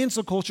divine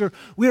cancel culture,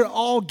 we are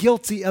all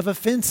guilty of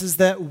offenses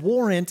that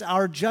warrant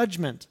our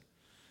judgment.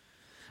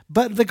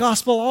 But the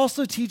gospel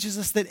also teaches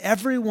us that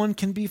everyone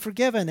can be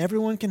forgiven.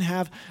 Everyone can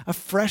have a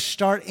fresh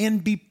start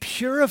and be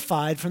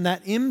purified from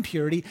that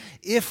impurity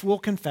if we'll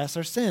confess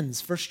our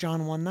sins. 1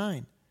 John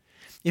 1:9.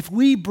 If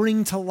we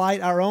bring to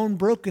light our own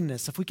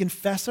brokenness, if we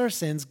confess our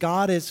sins,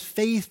 God is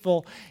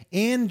faithful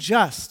and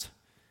just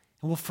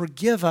and will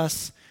forgive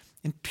us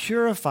and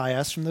purify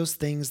us from those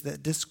things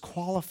that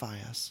disqualify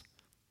us.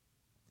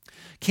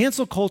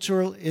 Cancel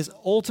culture is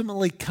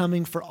ultimately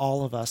coming for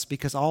all of us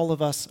because all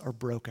of us are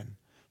broken.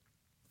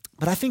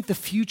 But I think the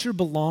future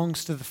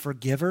belongs to the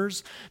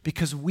forgivers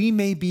because we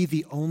may be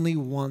the only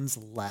ones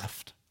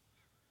left.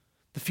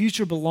 The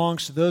future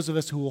belongs to those of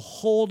us who will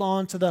hold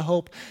on to the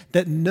hope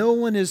that no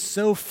one is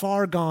so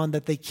far gone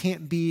that they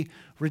can't be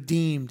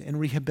redeemed and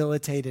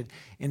rehabilitated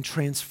and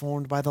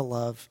transformed by the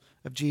love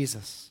of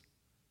Jesus.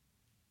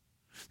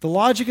 The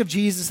logic of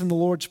Jesus and the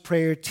Lord's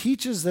Prayer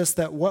teaches us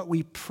that what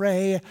we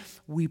pray,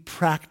 we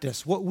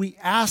practice. What we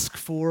ask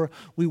for,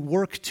 we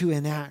work to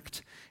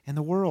enact in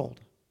the world.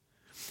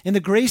 In the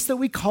grace that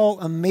we call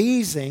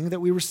amazing,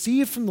 that we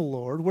receive from the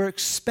Lord, we're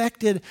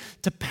expected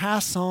to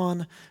pass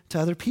on to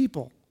other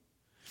people.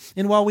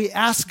 And while we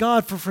ask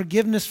God for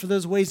forgiveness for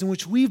those ways in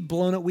which we've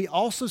blown it, we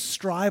also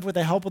strive with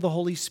the help of the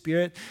Holy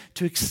Spirit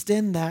to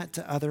extend that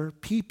to other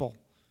people.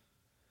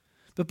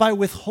 But by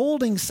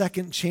withholding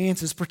second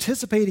chances,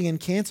 participating in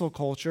cancel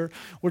culture,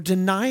 we're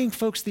denying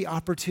folks the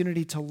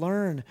opportunity to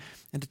learn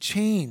and to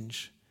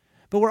change.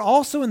 But we're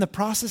also in the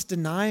process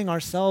denying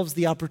ourselves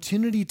the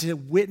opportunity to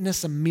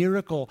witness a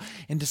miracle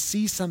and to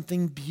see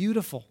something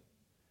beautiful.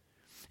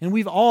 And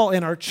we've all,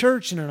 in our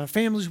church and in our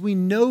families, we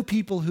know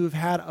people who have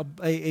had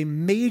a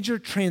major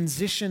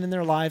transition in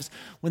their lives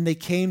when they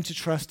came to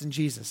trust in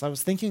Jesus. I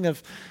was thinking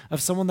of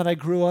someone that I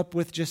grew up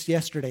with just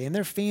yesterday, and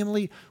their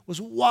family was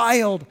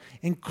wild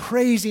and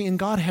crazy, and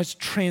God has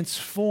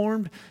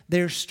transformed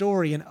their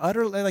story and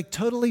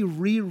totally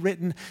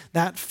rewritten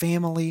that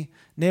family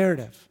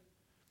narrative.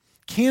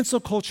 Cancel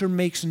culture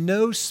makes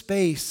no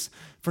space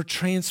for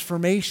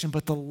transformation,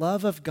 but the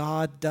love of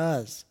God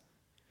does.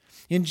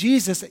 In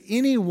Jesus,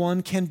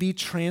 anyone can be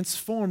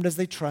transformed as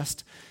they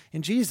trust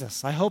in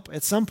Jesus. I hope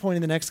at some point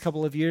in the next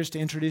couple of years to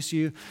introduce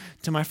you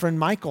to my friend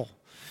Michael,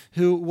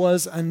 who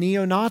was a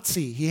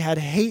neo-Nazi. He had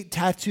hate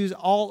tattoos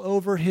all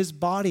over his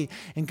body,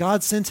 and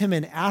God sent him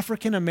an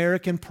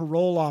African-American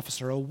parole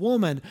officer, a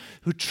woman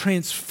who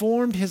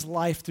transformed his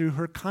life through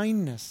her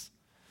kindness.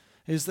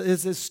 It's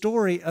a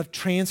story of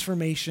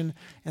transformation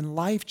and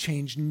life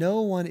change.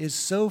 No one is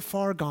so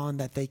far gone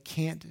that they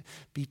can't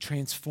be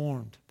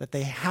transformed, that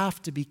they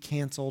have to be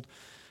canceled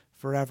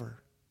forever.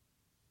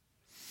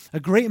 A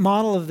great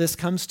model of this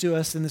comes to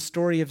us in the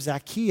story of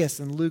Zacchaeus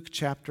in Luke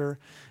chapter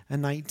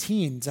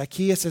 19.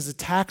 Zacchaeus is a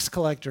tax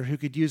collector who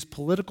could use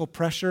political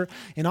pressure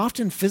and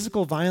often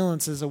physical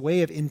violence as a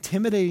way of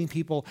intimidating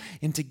people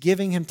into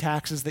giving him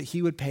taxes that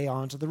he would pay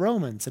on to the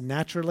Romans. And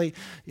naturally,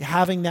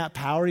 having that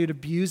power, he would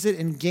abuse it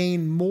and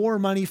gain more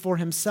money for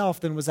himself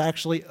than was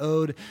actually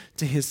owed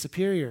to his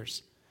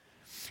superiors.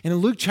 And in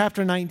Luke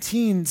chapter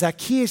 19,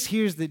 Zacchaeus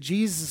hears that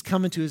Jesus is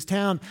coming to his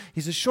town.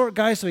 He's a short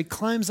guy, so he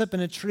climbs up in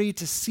a tree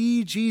to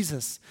see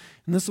Jesus.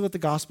 And this is what the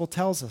gospel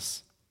tells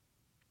us.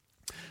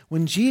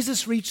 When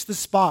Jesus reached the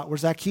spot where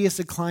Zacchaeus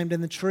had climbed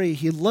in the tree,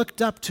 he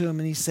looked up to him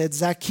and he said,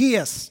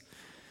 "Zacchaeus,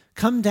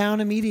 come down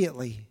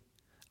immediately.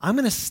 I'm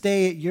going to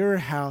stay at your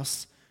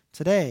house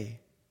today."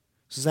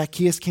 So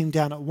Zacchaeus came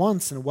down at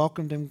once and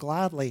welcomed him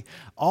gladly.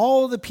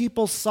 All the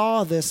people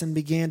saw this and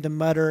began to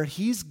mutter,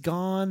 "He's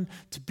gone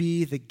to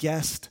be the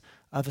guest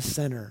of a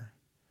sinner."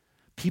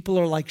 People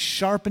are like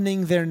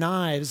sharpening their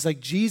knives,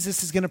 like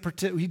Jesus is going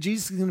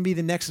to be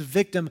the next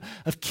victim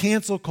of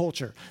cancel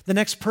culture, the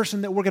next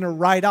person that we're going to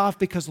write off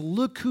because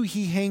look who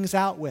he hangs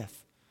out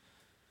with.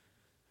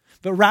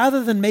 But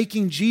rather than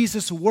making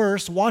Jesus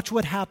worse, watch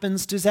what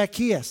happens to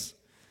Zacchaeus.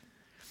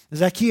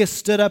 Zacchaeus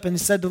stood up and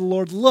said to the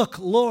Lord, "Look,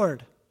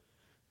 Lord,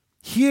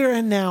 here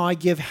and now I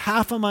give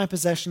half of my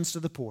possessions to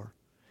the poor.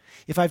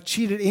 If I've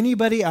cheated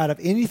anybody out of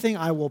anything,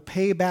 I will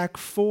pay back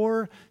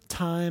 4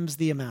 times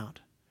the amount."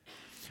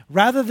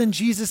 Rather than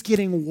Jesus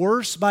getting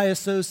worse by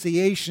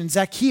association,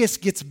 Zacchaeus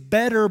gets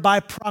better by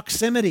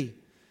proximity.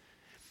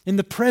 In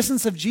the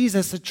presence of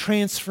Jesus, a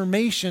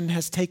transformation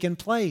has taken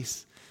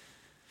place.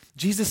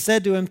 Jesus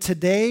said to him,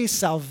 "Today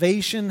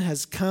salvation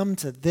has come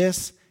to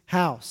this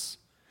house,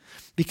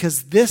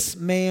 because this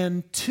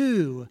man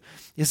too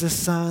is a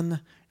son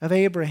of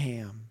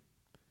Abraham.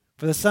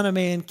 For the Son of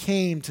Man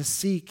came to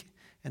seek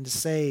and to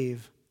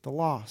save the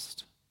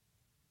lost."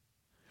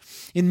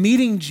 In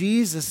meeting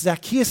Jesus,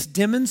 Zacchaeus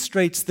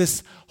demonstrates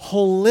this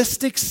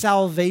holistic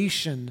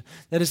salvation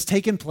that has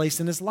taken place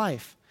in his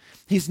life.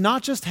 He's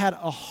not just had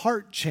a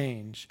heart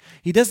change.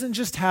 He doesn't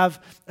just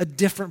have a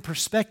different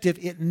perspective.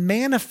 It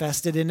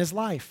manifested in his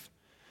life.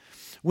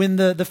 When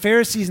the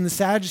Pharisees and the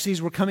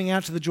Sadducees were coming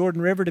out to the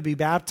Jordan River to be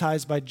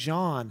baptized by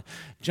John,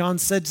 John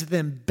said to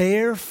them,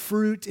 "Bear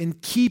fruit in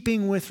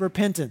keeping with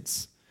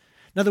repentance."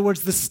 In other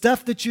words, the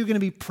stuff that you're going to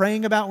be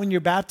praying about when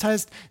you're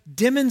baptized,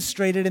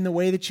 demonstrate it in the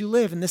way that you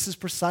live. And this is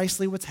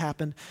precisely what's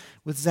happened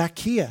with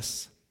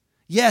Zacchaeus.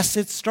 Yes,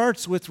 it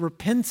starts with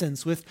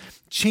repentance, with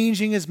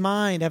changing his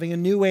mind, having a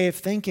new way of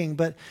thinking,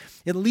 but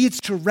it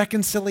leads to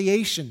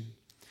reconciliation.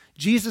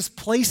 Jesus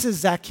places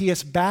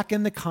Zacchaeus back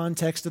in the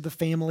context of the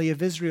family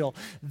of Israel.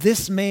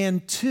 This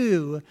man,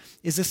 too,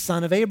 is a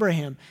son of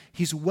Abraham.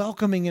 He's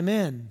welcoming him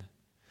in.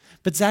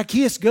 But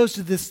Zacchaeus goes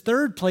to this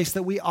third place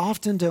that we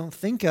often don't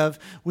think of,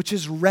 which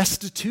is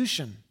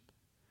restitution.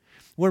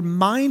 We're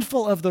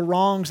mindful of the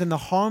wrongs and the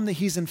harm that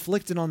he's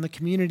inflicted on the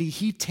community.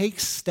 He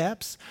takes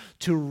steps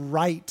to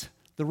right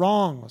the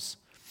wrongs,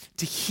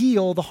 to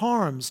heal the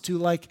harms,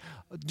 to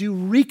do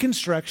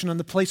reconstruction on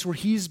the place where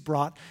he's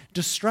brought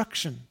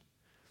destruction.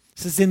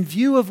 He says, in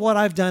view of what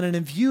I've done and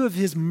in view of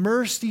his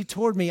mercy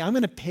toward me, I'm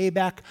going to pay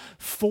back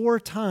 4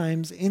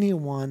 times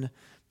anyone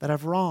that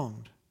I've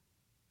wronged.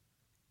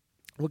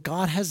 What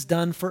God has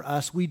done for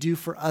us, we do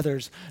for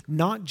others,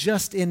 not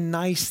just in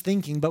nice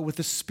thinking, but with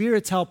the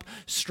Spirit's help,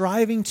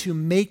 striving to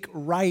make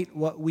right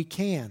what we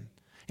can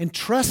and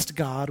trust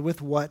God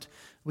with what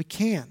we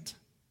can't.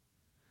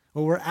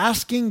 What we're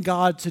asking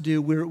God to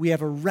do, we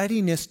have a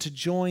readiness to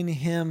join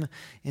Him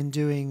in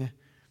doing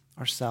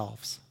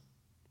ourselves.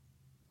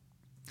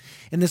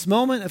 In this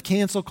moment of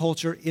cancel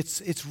culture,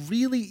 it's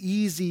really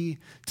easy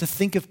to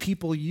think of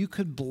people you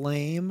could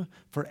blame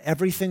for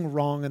everything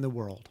wrong in the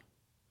world.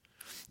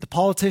 The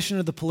politician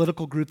or the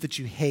political group that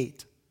you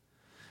hate.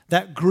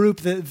 That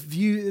group that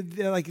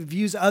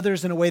views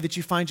others in a way that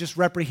you find just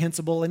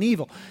reprehensible and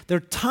evil. There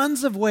are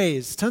tons of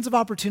ways, tons of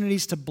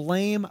opportunities to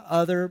blame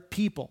other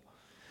people.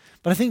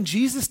 But I think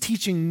Jesus'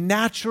 teaching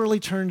naturally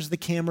turns the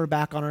camera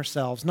back on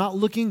ourselves, not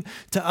looking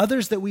to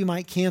others that we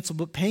might cancel,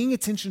 but paying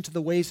attention to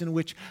the ways in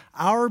which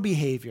our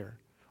behavior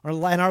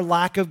and our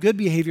lack of good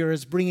behavior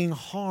is bringing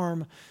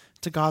harm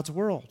to God's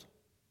world.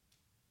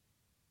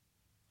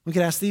 We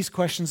could ask these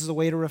questions as a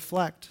way to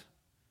reflect.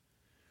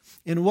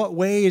 In what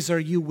ways are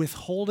you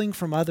withholding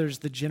from others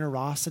the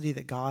generosity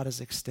that God has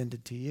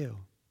extended to you?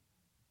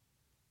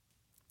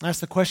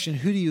 Ask the question,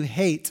 who do you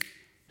hate?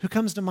 Who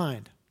comes to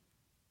mind?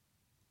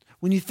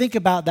 When you think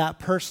about that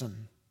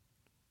person,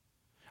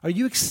 are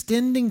you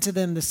extending to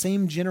them the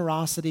same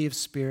generosity of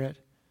spirit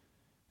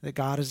that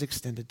God has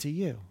extended to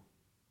you?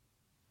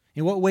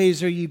 In what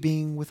ways are you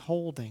being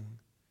withholding?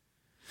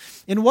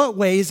 In what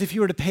ways, if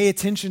you were to pay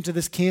attention to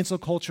this cancel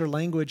culture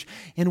language,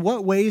 in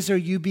what ways are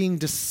you being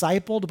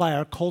discipled by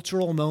our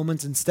cultural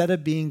moments instead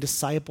of being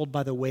discipled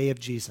by the way of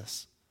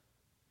Jesus?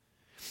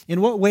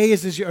 In what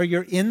ways are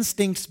your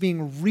instincts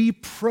being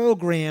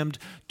reprogrammed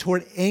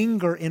toward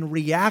anger and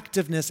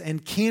reactiveness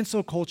and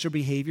cancel culture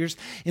behaviors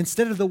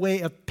instead of the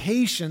way of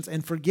patience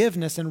and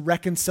forgiveness and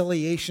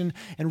reconciliation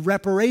and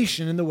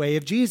reparation in the way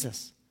of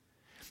Jesus?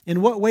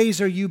 In what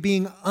ways are you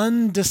being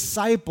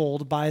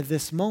undiscipled by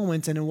this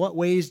moment, and in what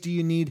ways do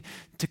you need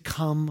to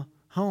come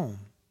home?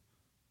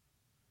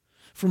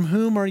 From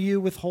whom are you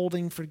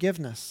withholding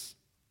forgiveness?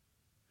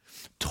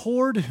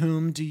 Toward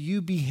whom do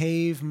you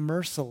behave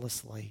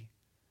mercilessly?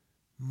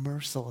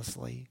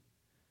 Mercilessly.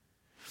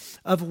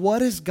 Of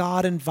what is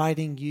God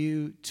inviting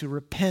you to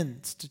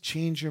repent, to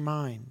change your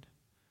mind?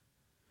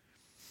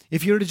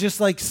 If you were to just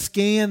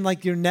scan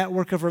your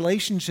network of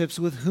relationships,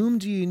 with whom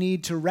do you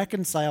need to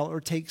reconcile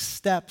or take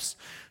steps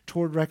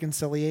toward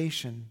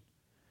reconciliation?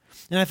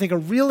 And I think a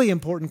really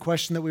important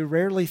question that we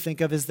rarely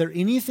think of, is there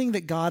anything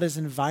that God is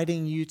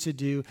inviting you to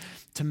do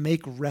to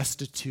make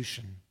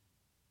restitution?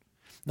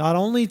 Not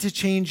only to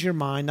change your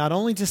mind, not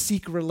only to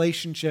seek a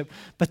relationship,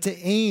 but to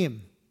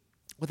aim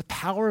with the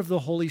power of the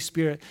Holy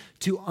Spirit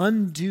to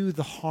undo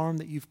the harm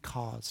that you've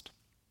caused.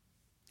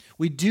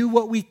 We do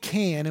what we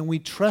can, and we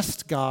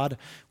trust God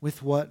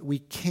with what we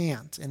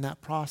can't in that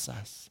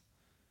process.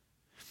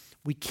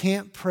 We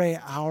can't pray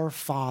our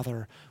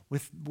Father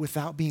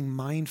without being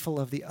mindful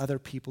of the other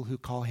people who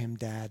call Him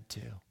Dad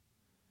too.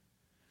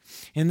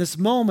 In this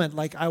moment,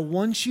 I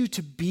want you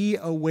to be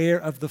aware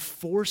of the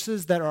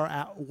forces that are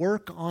at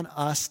work on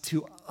us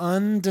to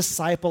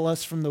undisciple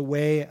us from the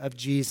way of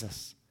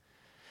Jesus.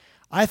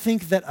 I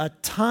think that a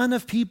ton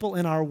of people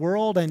in our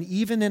world and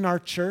even in our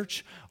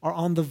church are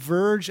on the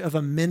verge of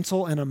a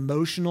mental and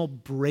emotional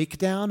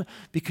breakdown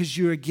because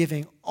you are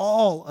giving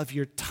all of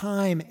your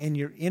time and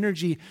your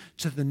energy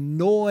to the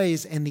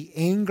noise and the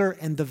anger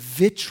and the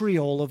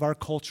vitriol of our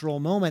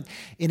cultural moment,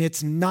 and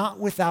it's not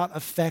without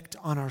effect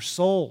on our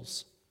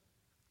souls.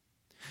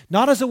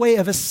 Not as a way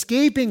of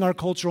escaping our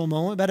cultural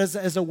moment, but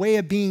as a way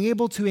of being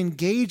able to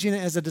engage in it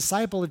as a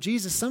disciple of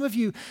Jesus. Some of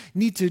you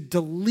need to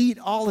delete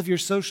all of your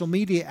social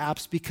media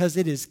apps because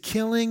it is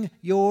killing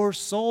your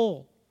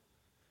soul.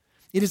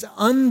 It is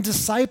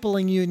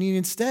undiscipling you, and you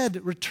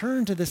instead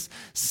return to this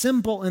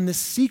simple and this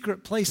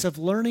secret place of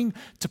learning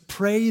to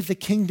pray the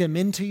kingdom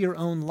into your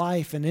own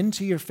life and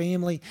into your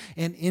family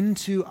and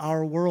into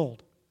our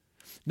world.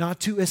 Not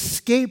to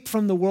escape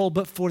from the world,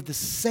 but for the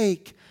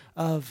sake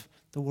of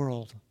the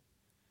world.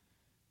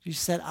 You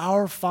said,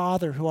 "Our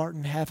Father who art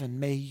in heaven,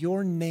 may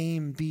your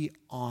name be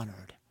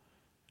honored.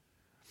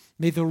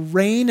 May the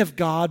reign of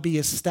God be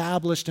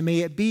established, and may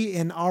it be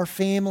in our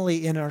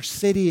family, in our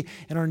city,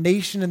 in our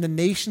nation, and the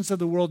nations of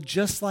the world,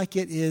 just like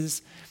it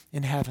is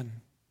in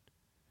heaven."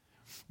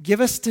 Give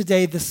us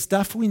today the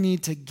stuff we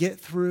need to get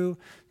through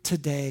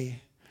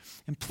today.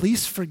 And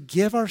please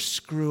forgive our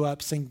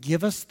screw-ups and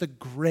give us the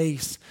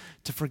grace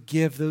to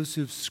forgive those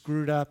who have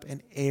screwed up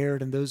and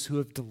erred and those who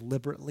have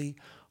deliberately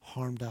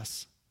harmed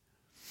us.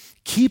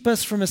 Keep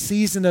us from a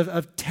season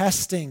of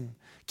testing.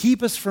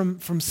 Keep us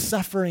from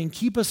suffering.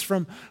 Keep us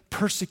from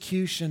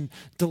persecution.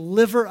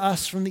 Deliver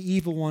us from the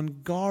evil one.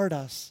 Guard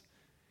us.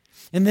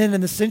 And then in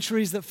the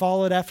centuries that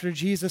followed after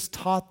Jesus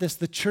taught this,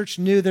 the church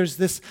knew there's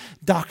this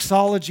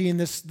doxology and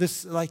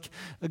this like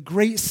a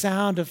great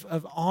sound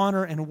of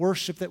honor and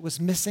worship that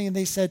was missing. And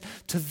they said,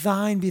 "To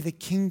thine be the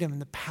kingdom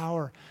and the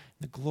power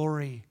and the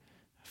glory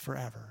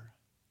forever."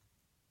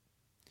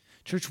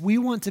 Church, we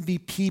want to be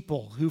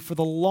people who for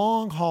the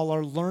long haul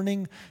are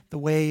learning the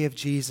way of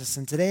Jesus.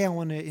 And today I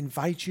want to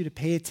invite you to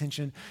pay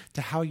attention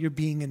to how you're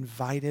being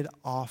invited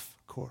off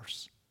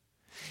course.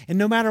 And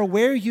no matter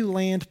where you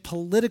land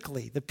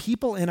politically, the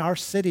people in our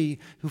city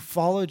who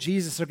follow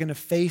Jesus are going to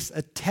face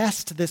a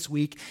test this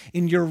week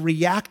in your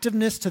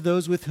reactiveness to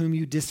those with whom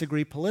you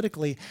disagree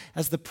politically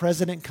as the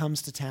president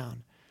comes to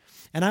town.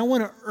 And I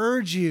want to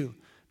urge you,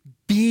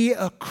 be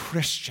a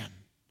Christian.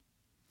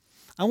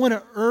 I want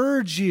to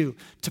urge you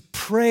to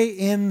pray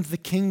in the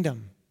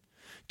kingdom,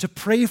 to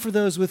pray for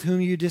those with whom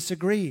you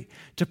disagree,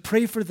 to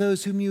pray for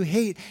those whom you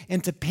hate,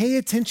 and to pay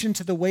attention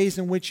to the ways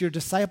in which your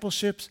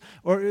discipleship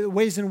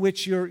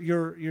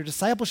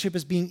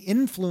is being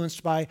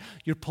influenced by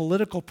your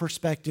political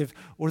perspective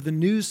or the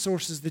news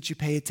sources that you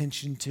pay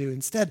attention to.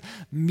 Instead,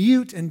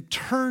 mute and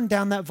turn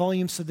down that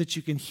volume so that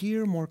you can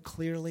hear more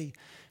clearly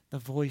the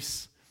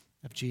voice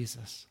of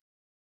Jesus.